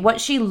 okay,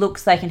 what she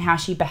looks like and how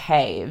she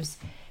behaves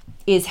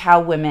is how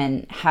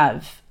women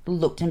have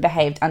looked and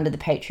behaved under the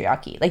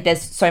patriarchy. Like,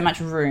 there's so much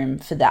room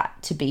for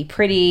that, to be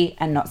pretty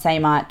and not say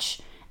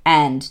much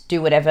and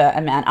do whatever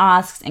a man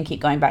asks and keep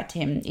going back to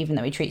him even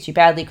though he treats you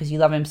badly because you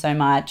love him so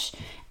much,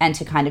 and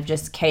to kind of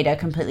just cater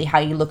completely how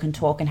you look and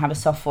talk and have a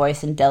soft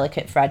voice and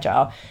delicate,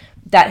 fragile.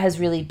 That has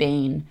really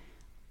been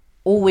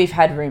all we've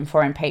had room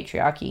for in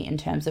patriarchy in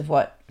terms of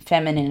what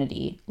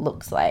femininity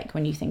looks like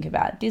when you think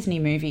about Disney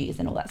movies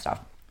and all that stuff.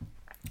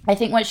 I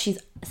think what she's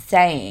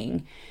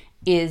saying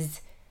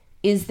is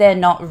there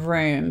not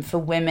room for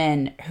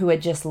women who are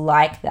just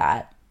like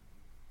that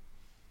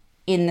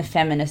in the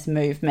feminist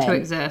movement to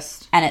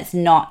exist? And it's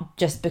not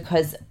just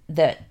because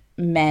that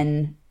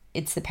men,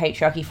 it's the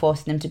patriarchy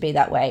forcing them to be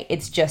that way.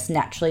 It's just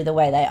naturally the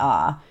way they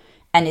are.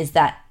 And does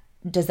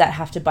that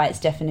have to, by its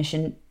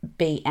definition,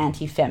 be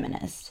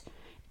anti-feminist?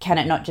 Can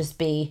it not just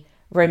be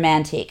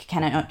romantic?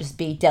 Can it not just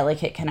be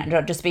delicate? Can it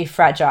not just be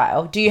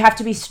fragile? Do you have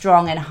to be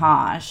strong and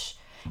harsh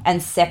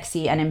and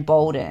sexy and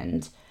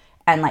emboldened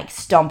and like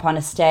stomp on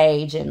a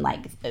stage and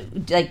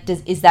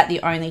is that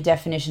the only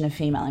definition of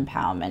female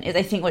empowerment? Is,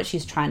 I think, what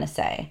she's trying to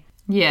say.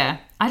 Yeah,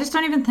 I just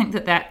don't even think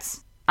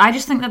that's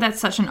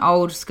such an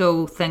old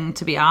school thing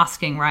to be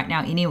asking right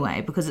now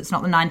anyway, because it's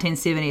not the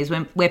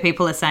 1970s where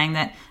people are saying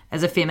that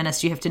as a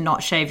feminist you have to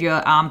not shave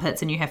your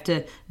armpits and you have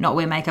to not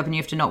wear makeup and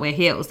you have to not wear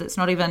heels. That's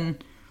not even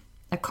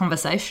a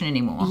conversation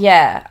anymore.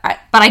 Yeah.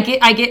 But I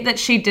get that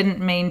she didn't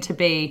mean to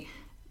be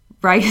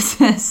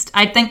racist.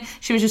 I think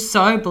she was just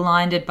so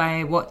blinded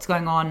by what's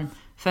going on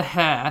for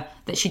her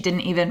that she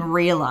didn't even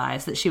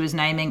realize that she was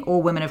naming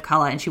all women of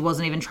color, and she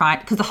wasn't even trying,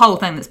 because the whole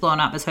thing that's blown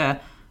up is her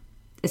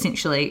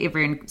essentially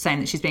everyone saying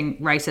that she's being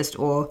racist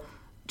or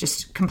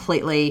just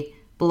completely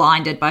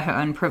blinded by her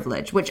own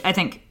privilege, which I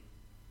think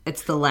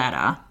it's the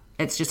latter.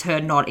 It's just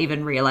her not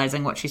even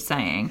realizing what she's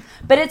saying.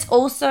 But it's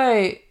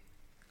also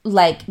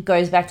like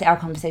goes back to our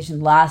conversation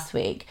last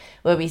week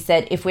where we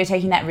said if we're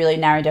taking that really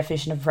narrow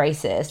definition of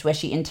racist, where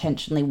she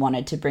intentionally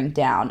wanted to bring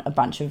down a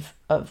bunch of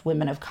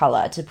women of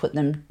color to put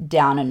them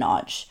down a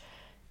notch,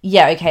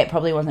 yeah, okay, it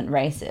probably wasn't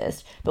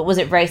racist, but was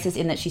it racist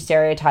in that she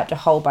stereotyped a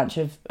whole bunch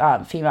of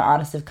female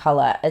artists of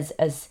color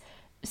as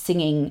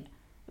singing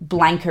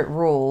blanket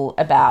rule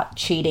about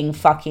cheating,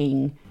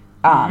 fucking,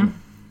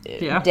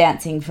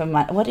 dancing for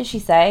money? What did she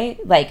say?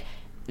 Like,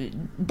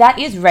 that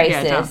is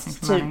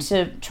racist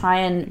to try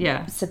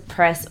and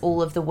suppress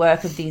all of the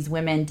work of these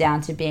women down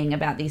to being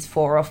about these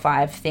 4 or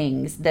 5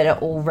 things that are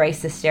all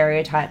racist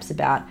stereotypes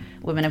about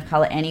women of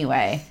color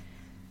anyway.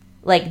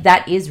 Like,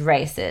 that is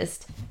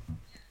racist,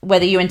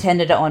 whether you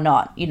intended it or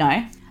not, you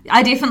know?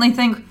 I definitely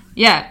think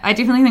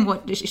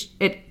what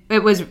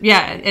it was,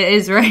 it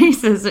is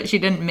racist that she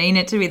didn't mean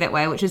it to be that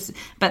way,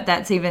 but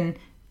that's even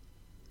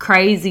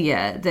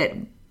crazier that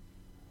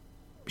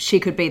she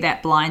could be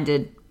that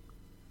blinded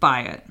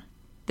by it,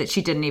 that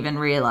she didn't even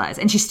realize,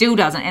 and she still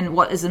doesn't. And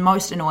what is the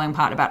most annoying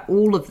part about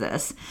all of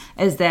this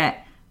is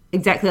that,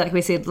 exactly like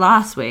we said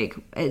last week,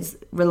 is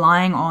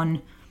relying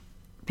on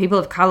people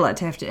of color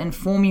to have to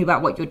inform you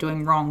about what you're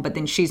doing wrong, but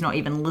then she's not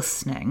even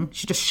listening.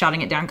 She's just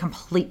shutting it down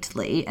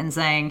completely and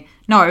saying,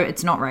 no,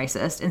 it's not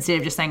racist, instead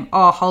of just saying,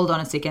 oh, hold on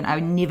a second, I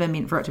never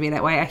meant for it to be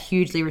that way. I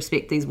hugely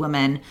respect these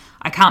women.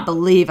 I can't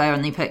believe I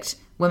only picked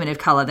women of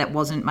color. That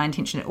wasn't my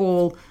intention at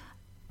all.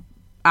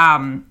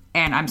 And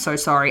I'm so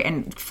sorry.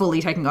 And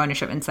fully taking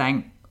ownership and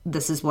saying,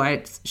 this is why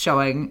it's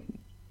showing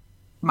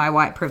my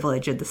white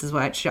privilege, and this is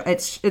why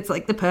it's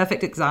like the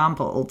perfect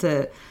example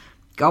to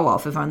go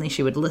off if only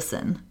she would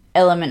listen.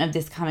 Element of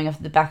this coming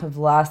off the back of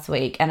last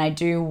week, and I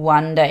do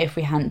wonder if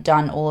we hadn't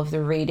done all of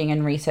the reading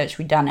and research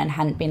we'd done and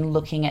hadn't been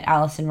looking at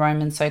Alison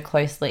Roman so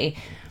closely,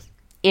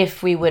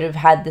 if we would have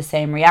had the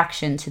same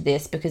reaction to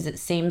this, because it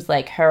seems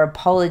like her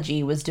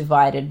apology was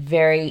divided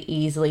very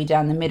easily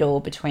down the middle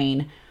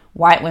between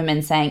white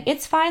women saying,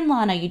 it's fine,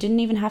 Lana, you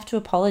didn't even have to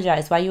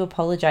apologize. Why are you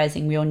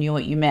apologizing? We all knew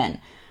what you meant.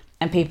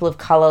 And people of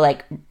color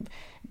like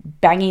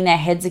banging their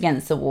heads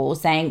against the wall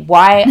saying,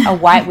 why are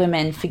white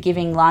women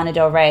forgiving Lana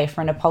Del Rey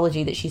for an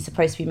apology that she's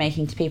supposed to be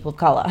making to people of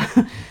color?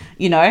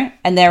 You know?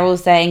 And they're all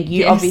saying,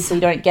 you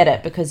obviously don't get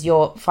it because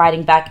you're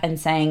fighting back and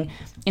saying,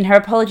 in her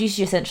apology,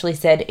 she essentially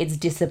said, it's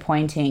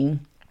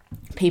disappointing.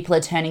 People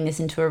are turning this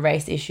into a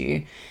race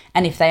issue.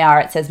 And if they are,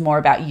 it says more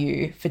about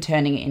you for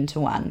turning it into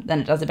one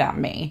than it does about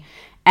me.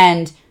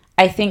 And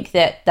I think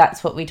that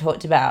that's what we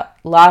talked about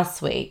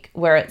last week,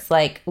 where it's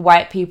like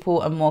white people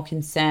are more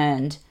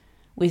concerned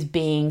with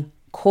being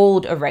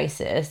called a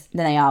racist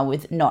than they are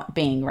with not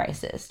being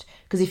racist.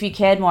 Because if you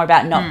cared more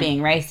about not being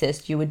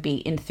racist, you would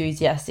be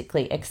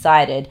enthusiastically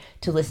excited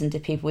to listen to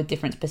people with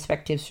different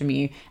perspectives from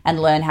you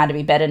and learn how to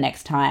be better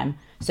next time,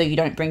 so you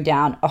don't bring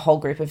down a whole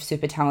group of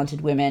super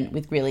talented women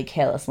with really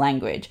careless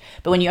language.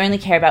 But when you only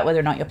care about whether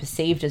or not you're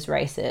perceived as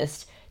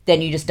racist,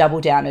 then you just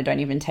double down and don't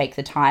even take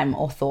the time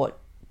or thought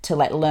to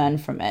like learn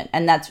from it.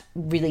 And that's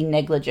really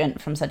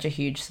negligent from such a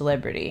huge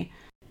celebrity.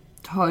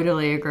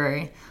 Totally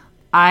agree.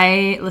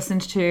 I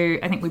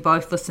think we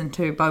both listened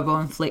to Bobo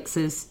and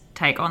Flex's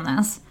take on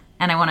this,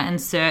 and I want to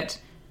insert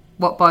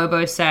what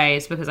Bobo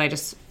says because I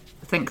just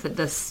think that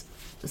this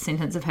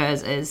sentence of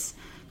hers is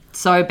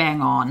so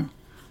bang on.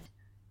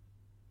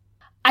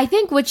 I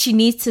think what she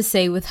needs to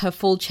say with her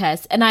full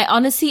chest, and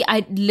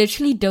I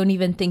literally don't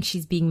even think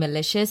she's being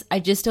malicious. I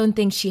just don't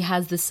think she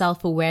has the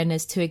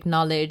self-awareness to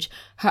acknowledge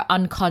her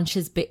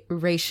unconscious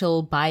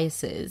racial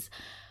biases.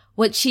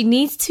 What she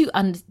needs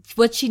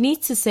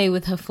to say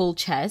with her full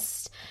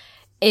chest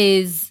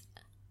is,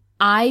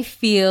 I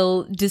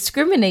feel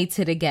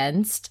discriminated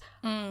against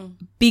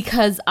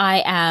because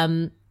I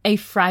am a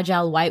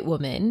fragile white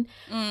woman.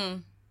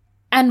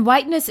 And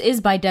whiteness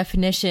is by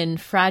definition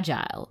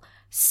fragile.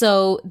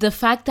 So the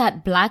fact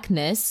that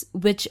blackness,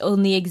 which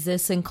only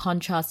exists in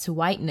contrast to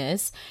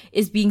whiteness,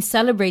 is being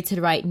celebrated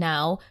right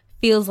now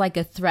feels like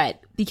a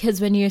threat, because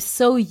when you're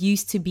so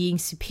used to being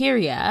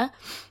superior,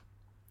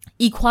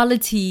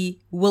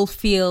 equality will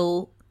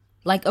feel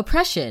like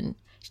oppression.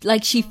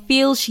 Like she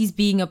feels she's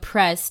being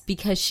oppressed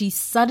because she's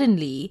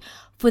suddenly,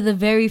 for the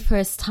very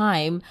first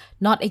time,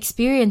 not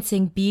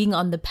experiencing being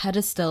on the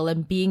pedestal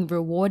and being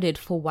rewarded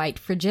for white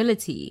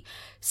fragility.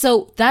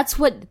 So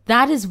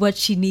that is what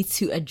she needs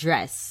to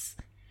address.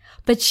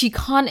 But she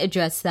can't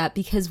address that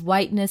because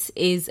whiteness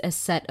is a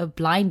set of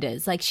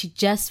blinders. Like she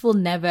just will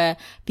never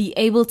be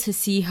able to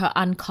see her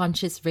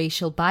unconscious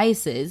racial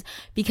biases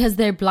because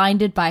they're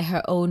blinded by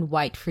her own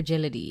white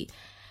fragility.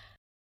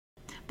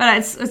 But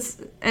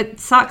it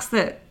sucks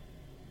that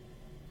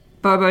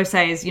Bobo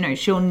says,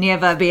 she'll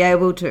never be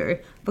able to,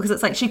 because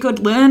it's like she could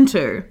learn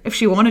to if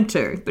she wanted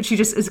to, but she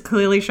just is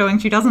clearly showing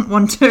she doesn't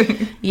want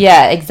to.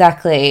 Yeah,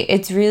 exactly.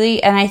 It's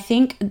really, and I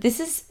think this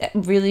is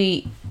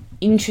really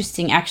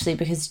interesting actually,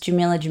 because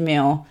Jamila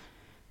Jamil,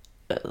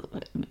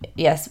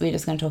 yes, we're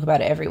just going to talk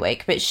about it every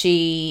week, but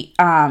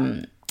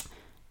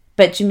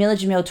but Jamila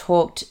Jamil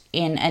talked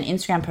in an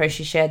Instagram post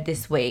she shared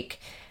this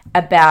week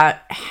about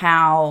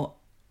how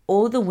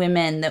all the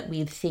women that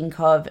we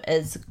think of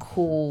as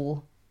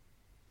cool,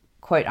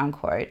 quote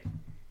unquote,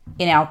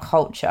 in our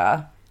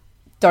culture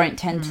don't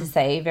tend to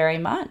say very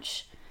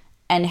much,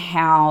 and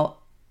how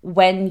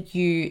when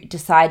you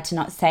decide to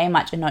not say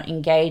much and not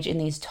engage in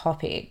these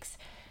topics,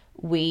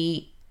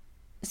 we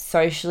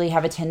socially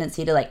have a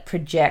tendency to like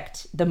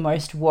project the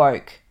most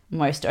woke,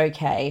 most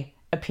okay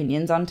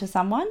opinions onto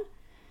someone,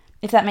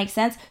 if that makes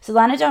sense. So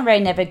Lana Del Rey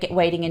never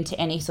wading into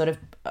any sort of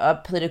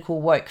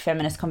political woke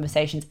feminist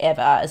conversations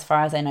ever, as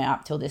far as I know,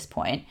 up till this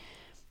point.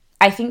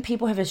 I think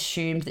people have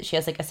assumed that she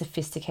has like a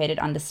sophisticated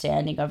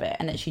understanding of it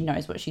and that she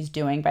knows what she's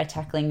doing by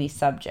tackling these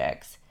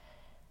subjects.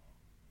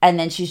 And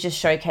then she's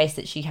just showcased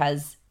that she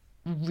has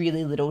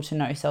really little to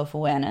no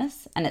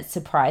self-awareness. And it's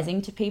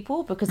surprising to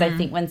people because I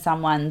think when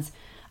someone's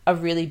a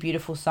really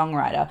beautiful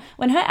songwriter,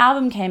 when her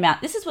album came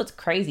out, this is what's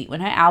crazy. When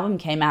her album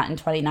came out in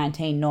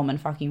 2019, Norman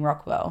fucking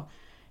Rockwell,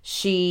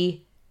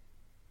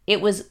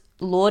 it was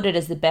lauded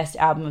as the best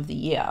album of the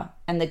year,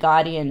 and The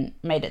Guardian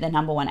made it the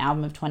 #1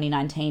 album of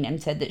 2019 and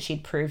said that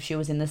she'd proved she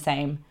was in the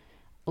same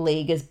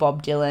league as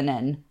Bob Dylan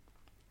and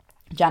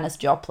Janis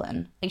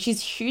Joplin. Like,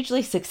 she's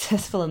hugely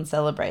successful and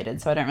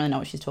celebrated, so I don't really know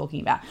what she's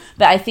talking about.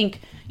 But I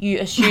think you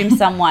assume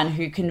someone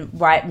who can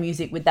write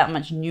music with that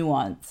much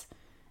nuance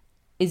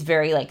is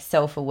very, like,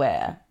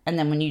 self-aware. And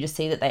then when you just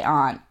see that they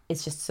aren't,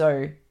 it's just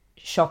so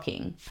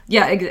shocking.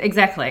 Yeah,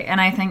 exactly.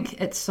 And I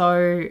think it's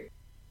so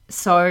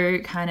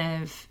kind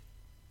of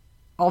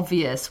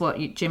obvious what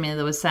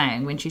Jamila was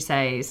saying when she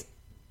says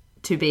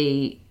to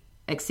be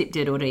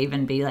accepted or to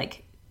even be,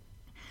 like,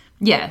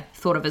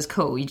 thought of as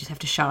cool, you just have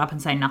to shut up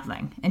and say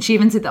nothing. And she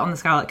even said that on the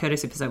Scarlett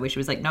Curtis episode where she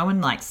was like, no one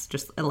likes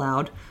just a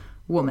loud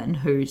woman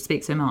who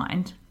speaks her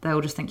mind. They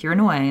all just think you're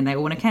annoying and they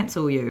all want to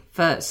cancel you.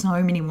 For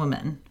so many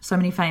women, so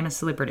many famous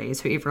celebrities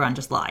who everyone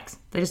just likes,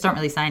 they just don't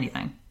really say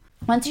anything.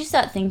 Once you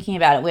start thinking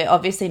about it, we're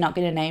obviously not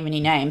going to name any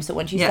names, but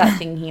once you start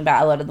thinking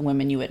about a lot of the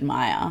women you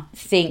admire,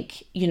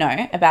 think, you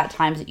know, about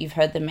times that you've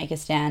heard them make a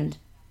stand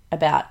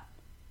about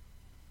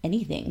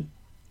anything.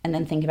 And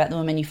then think about the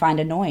women you find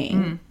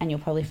annoying, and you'll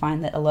probably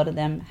find that a lot of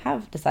them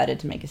have decided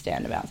to make a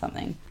stand about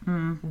something.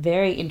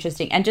 Very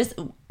interesting. And just,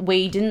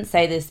 we didn't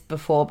say this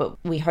before, but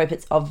we hope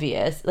it's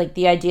obvious. Like,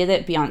 the idea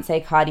that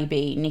Beyonce, Cardi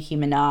B, Nicki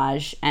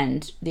Minaj,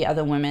 and the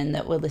other women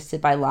that were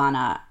listed by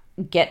Lana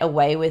get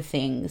away with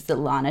things that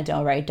Lana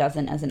Del Rey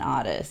doesn't as an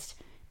artist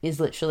is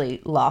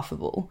literally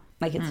laughable.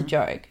 Like, it's a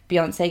joke.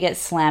 Beyonce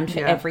gets slammed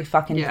for every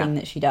fucking thing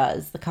that she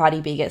does. The Cardi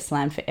B gets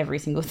slammed for every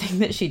single thing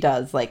that she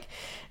does. Like,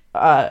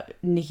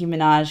 Nicki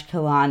Minaj,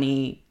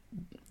 Kehlani,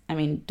 I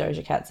mean,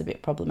 Doja Cat's a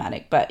bit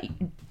problematic, but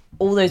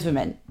all those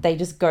women, they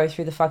just go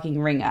through the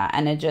fucking ringer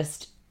and are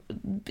just,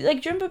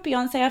 like, do you remember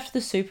Beyonce after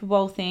the Super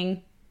Bowl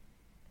thing?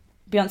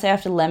 Beyonce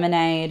after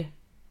Lemonade?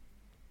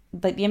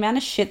 Like, the amount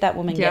of shit that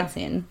woman gets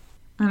in.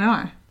 I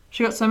know.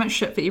 She got so much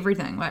shit for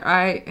everything. Like,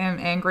 I am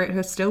angry at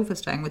her still for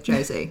staying with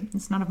Jay-Z.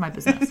 It's none of my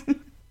business.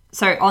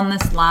 So on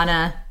this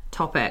Lana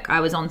topic,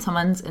 I was on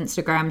someone's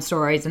Instagram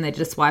stories and they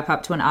did a swipe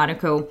up to an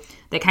article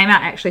that came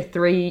out actually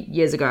 3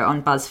 years ago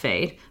on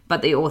BuzzFeed,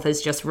 but the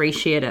authors just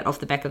reshared it off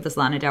the back of this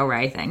Lana Del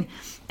Rey thing.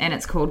 And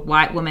it's called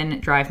White Women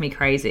Drive Me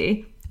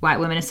Crazy. White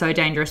women are so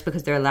dangerous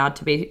because they're allowed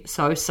to be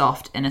so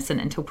soft, innocent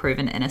until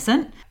proven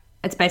innocent.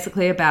 It's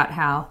basically about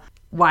how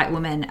white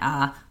women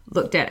are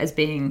looked at as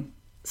being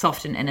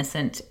soft and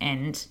innocent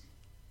and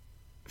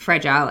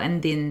fragile,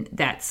 and then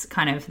that's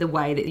kind of the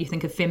way that you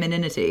think of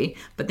femininity,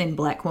 but then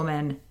black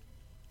women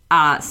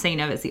are seen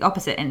of as the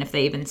opposite, and if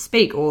they even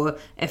speak or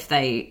if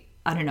they,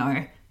 I don't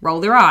know, roll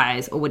their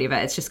eyes or whatever,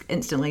 it's just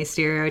instantly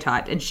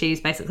stereotyped. And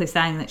she's basically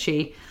saying that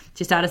she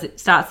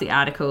starts the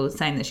article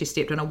saying that she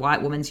stepped on a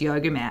white woman's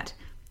yoga mat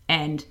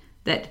and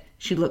that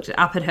she looked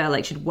up at her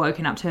like she'd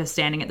woken up to her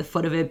standing at the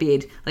foot of her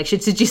bed, like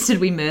she'd suggested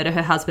we murder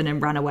her husband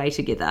and run away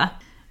together.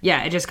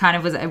 Yeah, it just kind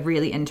of was a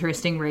really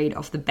interesting read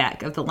off the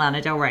back of the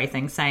Lana Del Rey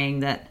thing,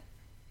 saying that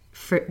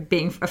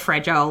being a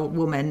fragile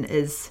woman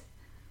is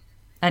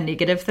a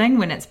negative thing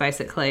when it's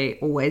basically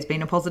always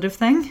been a positive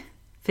thing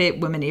for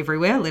women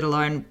everywhere, let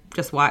alone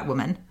just white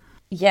women.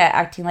 Yeah,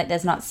 acting like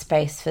there's not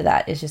space for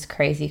that is just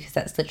crazy, because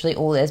that's literally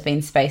all there's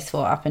been space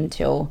for up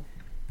until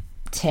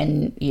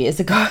 10 years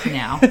ago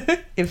now.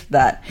 If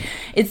that.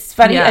 It's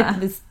funny,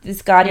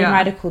 this Guardian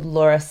writer called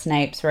Laura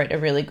Snapes wrote a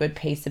really good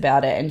piece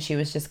about it, and she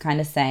was just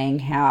kind of saying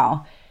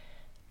how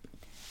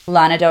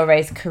Lana Del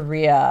Rey's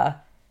career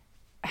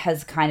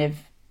has kind of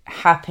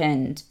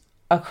happened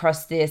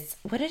across this,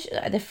 what is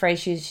the phrase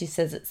she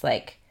says, it's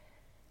like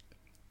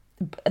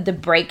the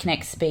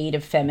breakneck speed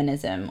of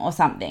feminism or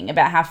something,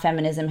 about how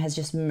feminism has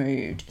just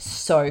moved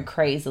so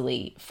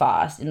crazily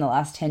fast in the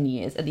last 10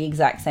 years at the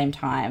exact same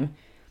time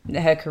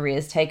that her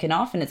career's taken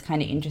off. And it's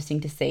kind of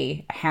interesting to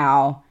see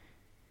how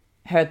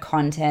her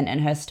content and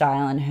her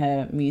style and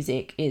her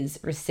music is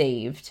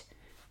received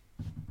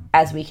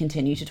as we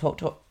continue to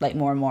talk like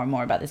more and more and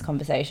more about this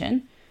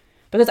conversation.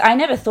 Because I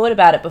never thought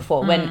about it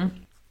before.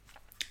 When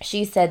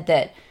she said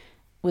that,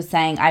 was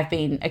saying I've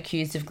been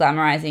accused of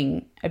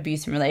glamorizing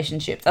abuse in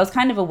relationships, I was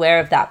kind of aware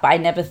of that, but I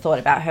never thought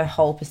about her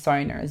whole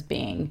persona as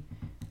being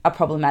a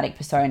problematic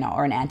persona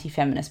or an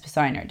anti-feminist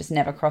persona. It just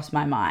never crossed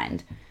my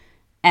mind.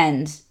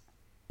 And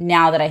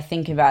now that I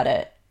think about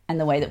it, and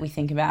the way that we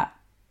think about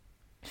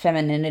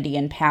femininity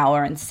and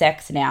power and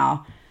sex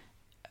now,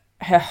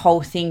 her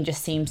whole thing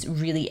just seems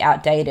really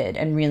outdated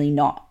and really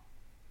not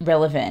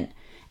relevant.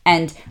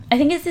 And I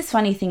think it's this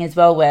funny thing as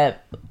well, where,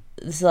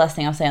 this is the last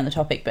thing I'll say on the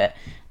topic, but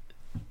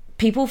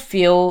people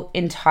feel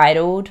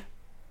entitled,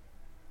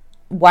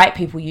 white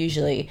people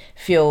usually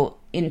feel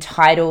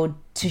entitled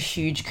to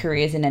huge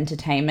careers in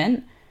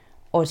entertainment,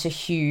 or to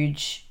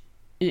huge,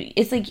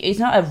 it's like, it's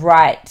not a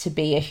right to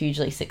be a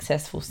hugely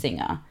successful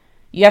singer.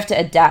 You have to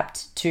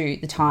adapt to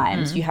the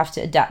times. You have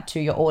to adapt to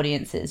your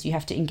audiences. You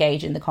have to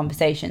engage in the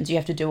conversations. You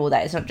have to do all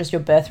that. It's not just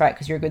your birthright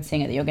because you're a good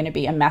singer that you're going to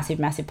be a massive,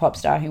 massive pop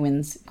star who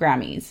wins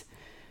Grammys.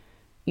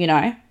 You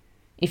know?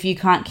 If you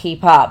can't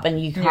keep up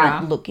and you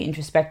can't look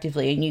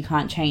introspectively and you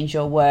can't change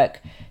your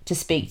work to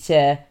speak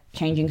to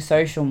changing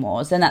social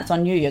mores, then that's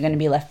on you. You're going to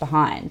be left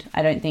behind.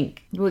 I don't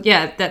think... Well,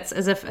 yeah, that's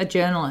as if a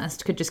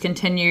journalist could just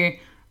continue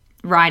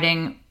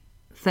writing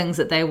things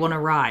that they want to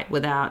write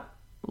without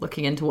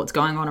looking into what's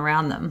going on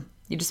around them.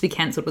 You'd just be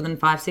cancelled within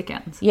 5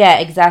 seconds. Yeah,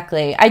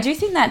 exactly. I do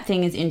think that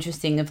thing is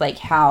interesting of like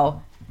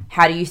how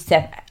do you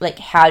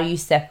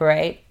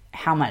separate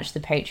how much the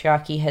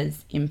patriarchy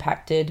has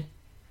impacted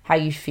how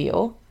you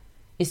feel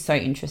is so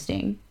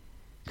interesting,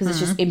 because it's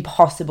just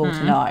impossible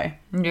to know.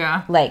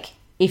 Yeah. Like,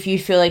 if you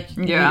feel like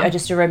you are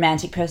just a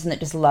romantic person that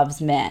just loves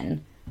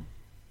men,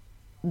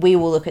 we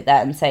will look at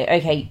that and say,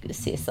 okay,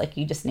 sis, like,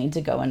 you just need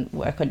to go and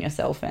work on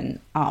yourself and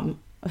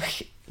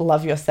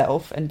love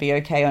yourself and be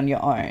okay on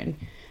your own.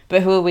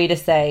 But who are we to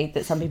say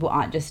that some people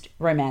aren't just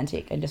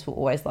romantic and just will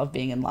always love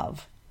being in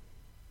love?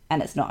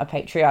 And it's not a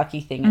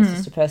patriarchy thing, it's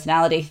just a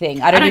personality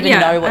thing. I don't even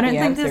know what the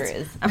answer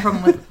is. A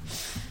problem with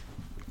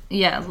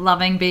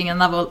loving being in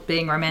love or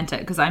being romantic,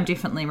 because I'm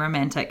definitely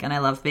romantic and I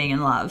love being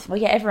in love. Well,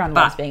 yeah, everyone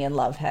loves being in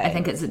love, hey. I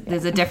think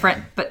there's a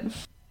different but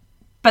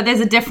there's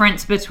a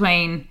difference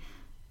between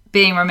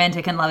being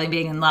romantic and loving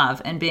being in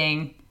love and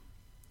being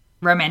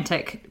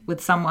romantic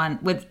with someone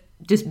with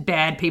just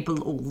bad people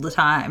all the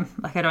time.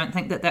 Like, I don't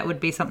think that would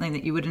be something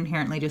that you would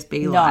inherently just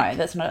be like. No,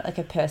 that's not like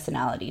a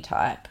personality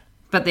type.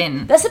 But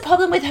then that's the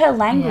problem with her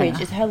language.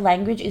 Is her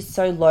language is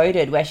so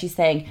loaded, where she's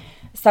saying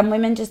some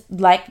women just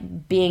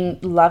like being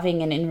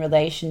loving and in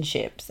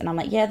relationships, and I'm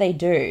like, yeah, they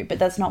do, but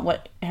that's not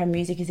what her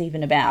music is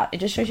even about. It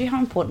just shows you how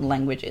important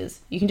language is.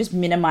 You can just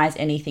minimize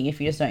anything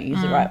if you just don't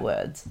use the right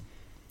words.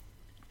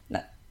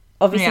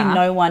 Obviously,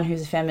 no one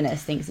who's a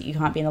feminist thinks that you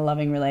can't be in a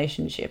loving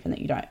relationship and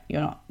that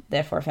you're not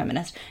therefore a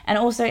feminist. And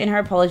also in her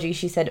apology,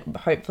 she said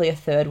hopefully a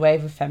third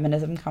wave of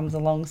feminism comes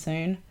along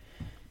soon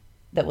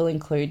that will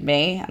include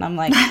me. And I'm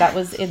like, that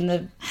was in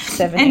the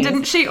 70s. And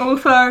didn't she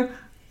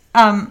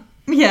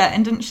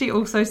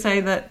also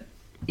say that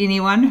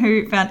anyone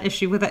who found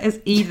issue with it is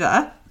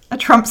either a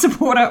Trump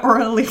supporter or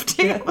a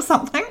lefty or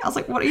something? I was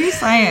like, what are you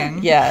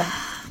saying? Yeah,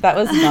 that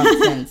was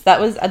nonsense.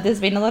 There's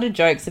been a lot of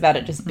jokes about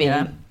it just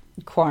being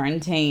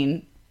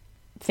quarantine,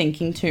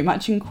 thinking too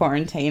much in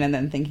quarantine and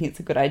then thinking it's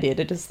a good idea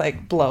to just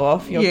like blow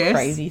off your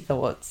crazy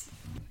thoughts.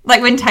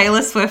 Like when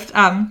Taylor Swift,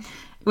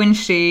 when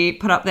she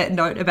put up that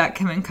note about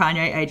Kim and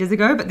Kanye ages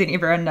ago, but then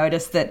everyone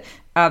noticed that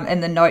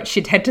in the note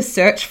she'd had to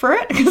search for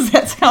it, because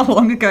that's how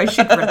long ago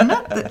she'd written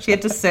it, that she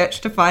had to search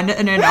to find it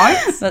in her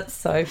notes. That's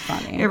so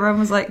funny. Everyone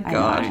was like,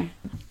 God.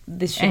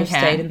 This should have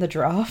stayed in the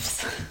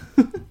drafts.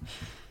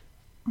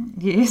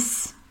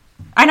 Yes.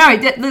 I know,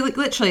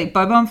 literally,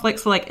 Bobo and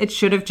Flex were like, it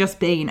should have just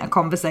been a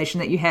conversation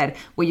that you had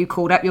where you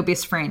called up your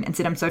best friend and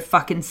said, I'm so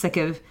fucking sick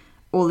of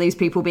all these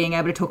people being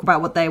able to talk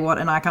about what they want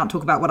and I can't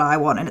talk about what I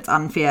want and it's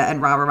unfair and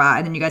rah, rah, rah.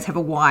 And then you guys have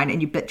a wine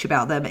and you bitch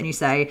about them and you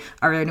say,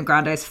 Ariana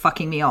Grande is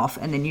fucking me off.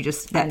 And then you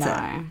just, that's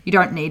it. You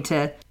don't need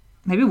to,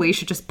 maybe we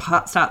should just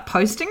start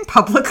posting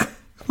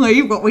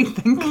publicly what we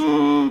think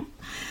on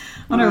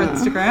our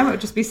Instagram. It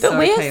would just be so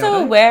chaotic. But we are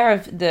so aware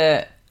of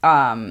the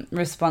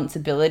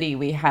responsibility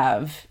we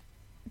have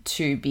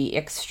to be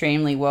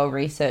extremely well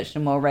researched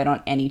and well read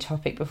on any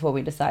topic before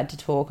we decide to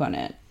talk on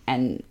it.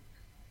 And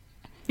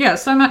yeah,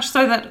 so much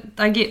so that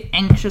I get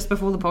anxious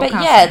before the podcast.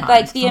 But yeah,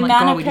 like the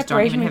amount of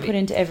preparation we put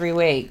into every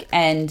week,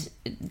 and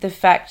the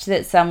fact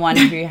that someone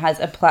who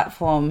has a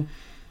platform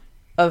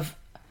of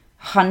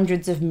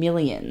hundreds of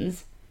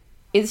millions,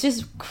 it's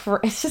just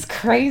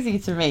crazy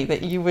to me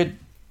that you would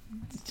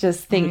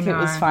just think it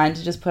was fine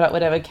to just put up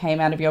whatever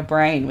came out of your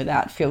brain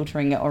without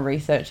filtering it or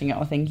researching it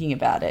or thinking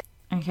about it.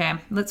 Okay,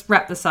 let's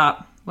wrap this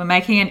up. We're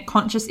making a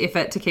conscious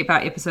effort to keep our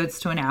episodes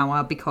to an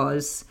hour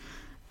because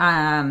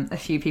a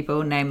few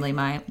people, namely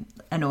my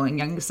annoying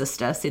younger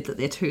sister, said that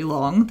they're too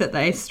long, that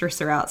they stress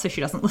her out so she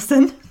doesn't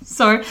listen.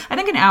 So I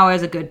think an hour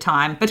is a good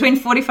time. Between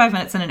 45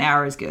 minutes and an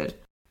hour is good.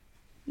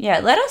 Yeah,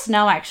 let us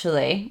know,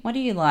 actually. What do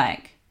you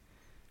like?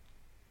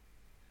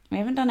 We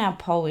haven't done our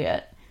poll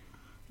yet.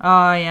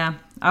 Oh, yeah.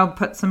 I'll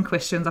put some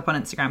questions up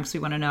on Instagram because we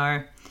want to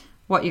know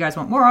what you guys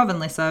want more of and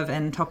less of,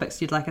 and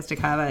topics you'd like us to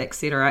cover,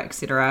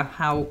 etc.,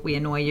 how we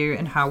annoy you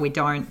and how we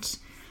don't.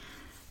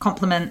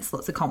 Compliments,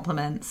 lots of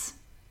compliments.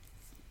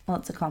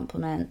 Lots of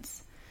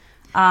compliments.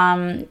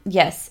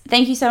 Yes,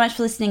 thank you so much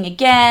for listening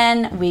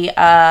again. We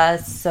are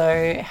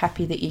so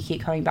happy that you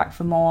keep coming back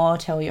for more.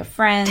 Tell your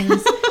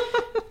friends.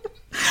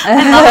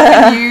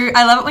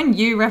 I love it when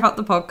you wrap up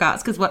the podcast,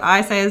 because what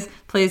I say is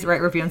please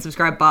rate, review and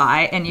subscribe,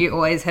 bye, and you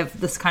always have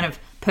this kind of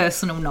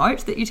personal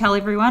note that you tell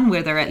everyone,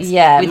 whether it's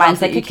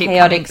mine's like a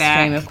chaotic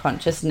stream of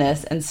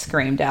consciousness and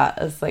screamed out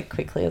as like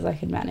quickly as I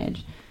can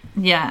manage.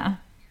 Yeah.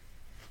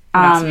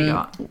 What else have we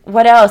got?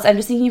 What else? I'm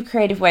just thinking of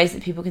creative ways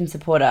that people can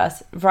support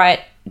us.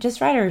 Just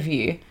write a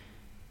review.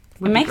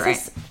 It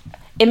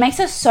makes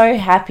us so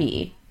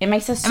happy. It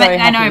makes us so happy.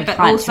 I know, but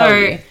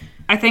also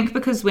I think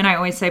because when I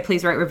always say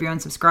please rate, review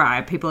and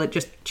subscribe, people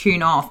just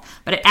tune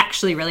off. But it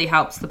actually really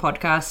helps the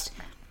podcast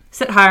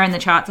sit higher in the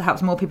charts. It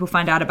helps more people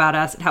find out about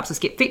us. It helps us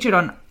get featured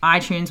on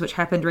iTunes, which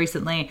happened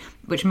recently,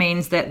 which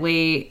means that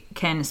we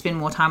can spend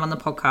more time on the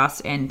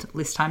podcast and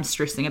less time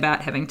stressing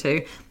about having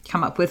to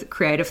come up with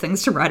creative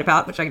things to write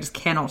about, which I just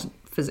cannot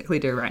physically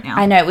do right now.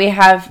 I know we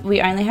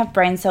only have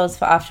brain cells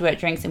for after work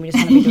drinks, and we just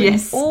want to be doing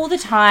it all the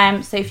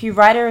time. So if you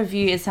write a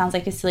review, it sounds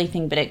like a silly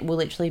thing, but it will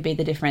literally be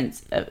the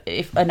difference.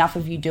 If enough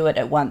of you do it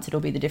at once, it'll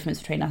be the difference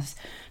between us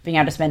being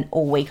able to spend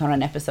all week on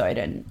an episode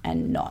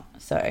and not.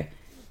 So,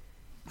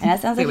 and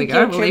that sounds like a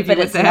guilt trip, but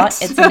it's not.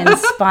 It's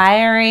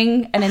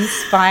an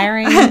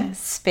inspiring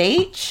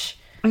speech.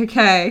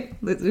 Okay,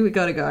 we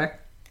gotta go.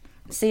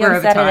 See you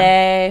on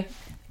Saturday.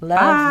 Love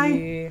Bye.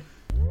 you.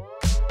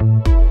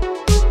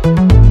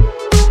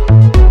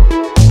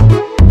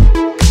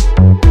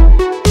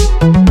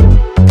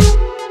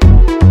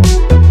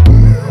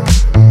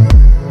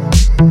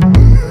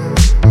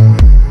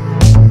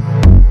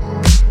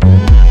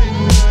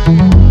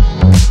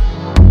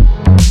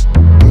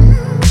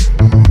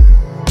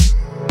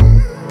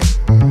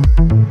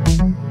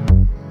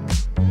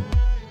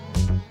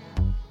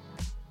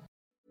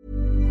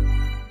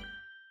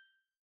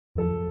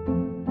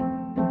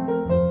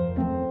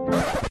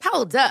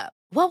 Hold up.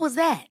 What was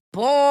that?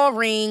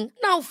 Boring.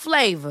 No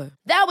flavor.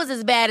 That was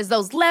as bad as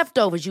those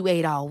leftovers you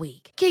ate all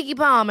week. Keke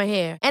Palmer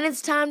here, and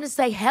it's time to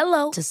say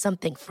hello to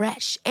something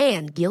fresh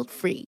and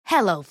guilt-free.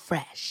 Hello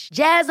Fresh.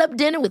 Jazz up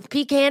dinner with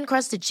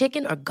pecan-crusted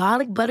chicken or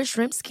garlic butter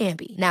shrimp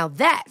scampi. Now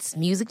that's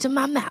music to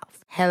my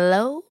mouth.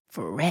 Hello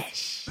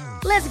Fresh.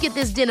 Let's get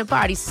this dinner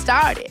party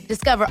started.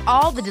 Discover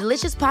all the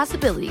delicious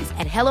possibilities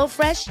at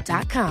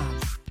HelloFresh.com.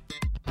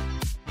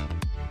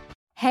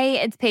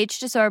 Hey, it's Paige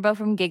DeSorbo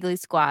from Giggly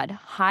Squad.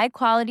 High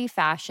quality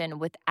fashion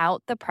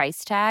without the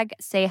price tag.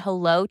 Say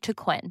hello to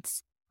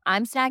Quince.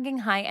 I'm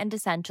snagging high-end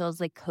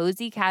essentials like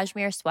cozy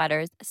cashmere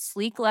sweaters,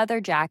 sleek leather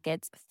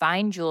jackets,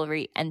 fine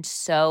jewelry, and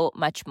so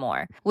much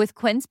more. With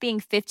Quince being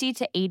 50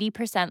 to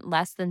 80%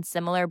 less than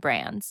similar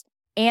brands.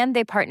 And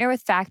they partner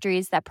with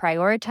factories that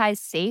prioritize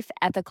safe,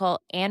 ethical,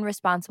 and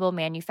responsible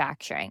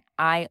manufacturing.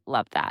 I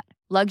love that.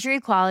 Luxury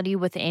quality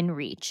within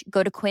reach.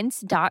 Go to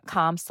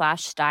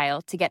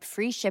quince.com/style to get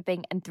free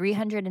shipping and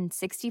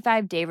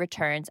 365-day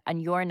returns on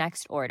your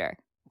next order.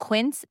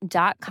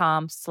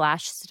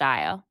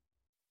 Quince.com/style.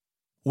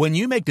 When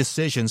you make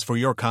decisions for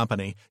your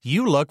company,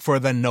 you look for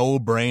the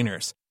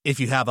no-brainers. If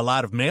you have a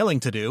lot of mailing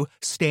to do,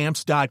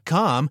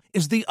 Stamps.com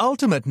is the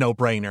ultimate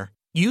no-brainer.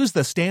 Use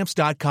the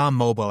Stamps.com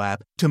mobile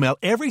app to mail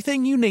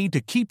everything you need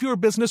to keep your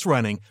business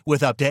running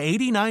with up to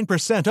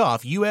 89%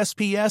 off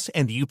USPS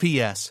and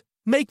UPS.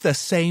 Make the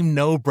same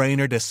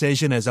no-brainer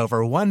decision as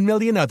over 1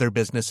 million other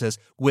businesses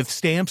with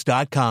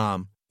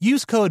Stamps.com.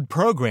 Use code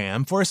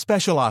PROGRAM for a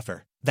special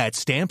offer. That's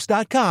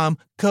Stamps.com,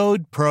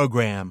 code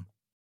PROGRAM.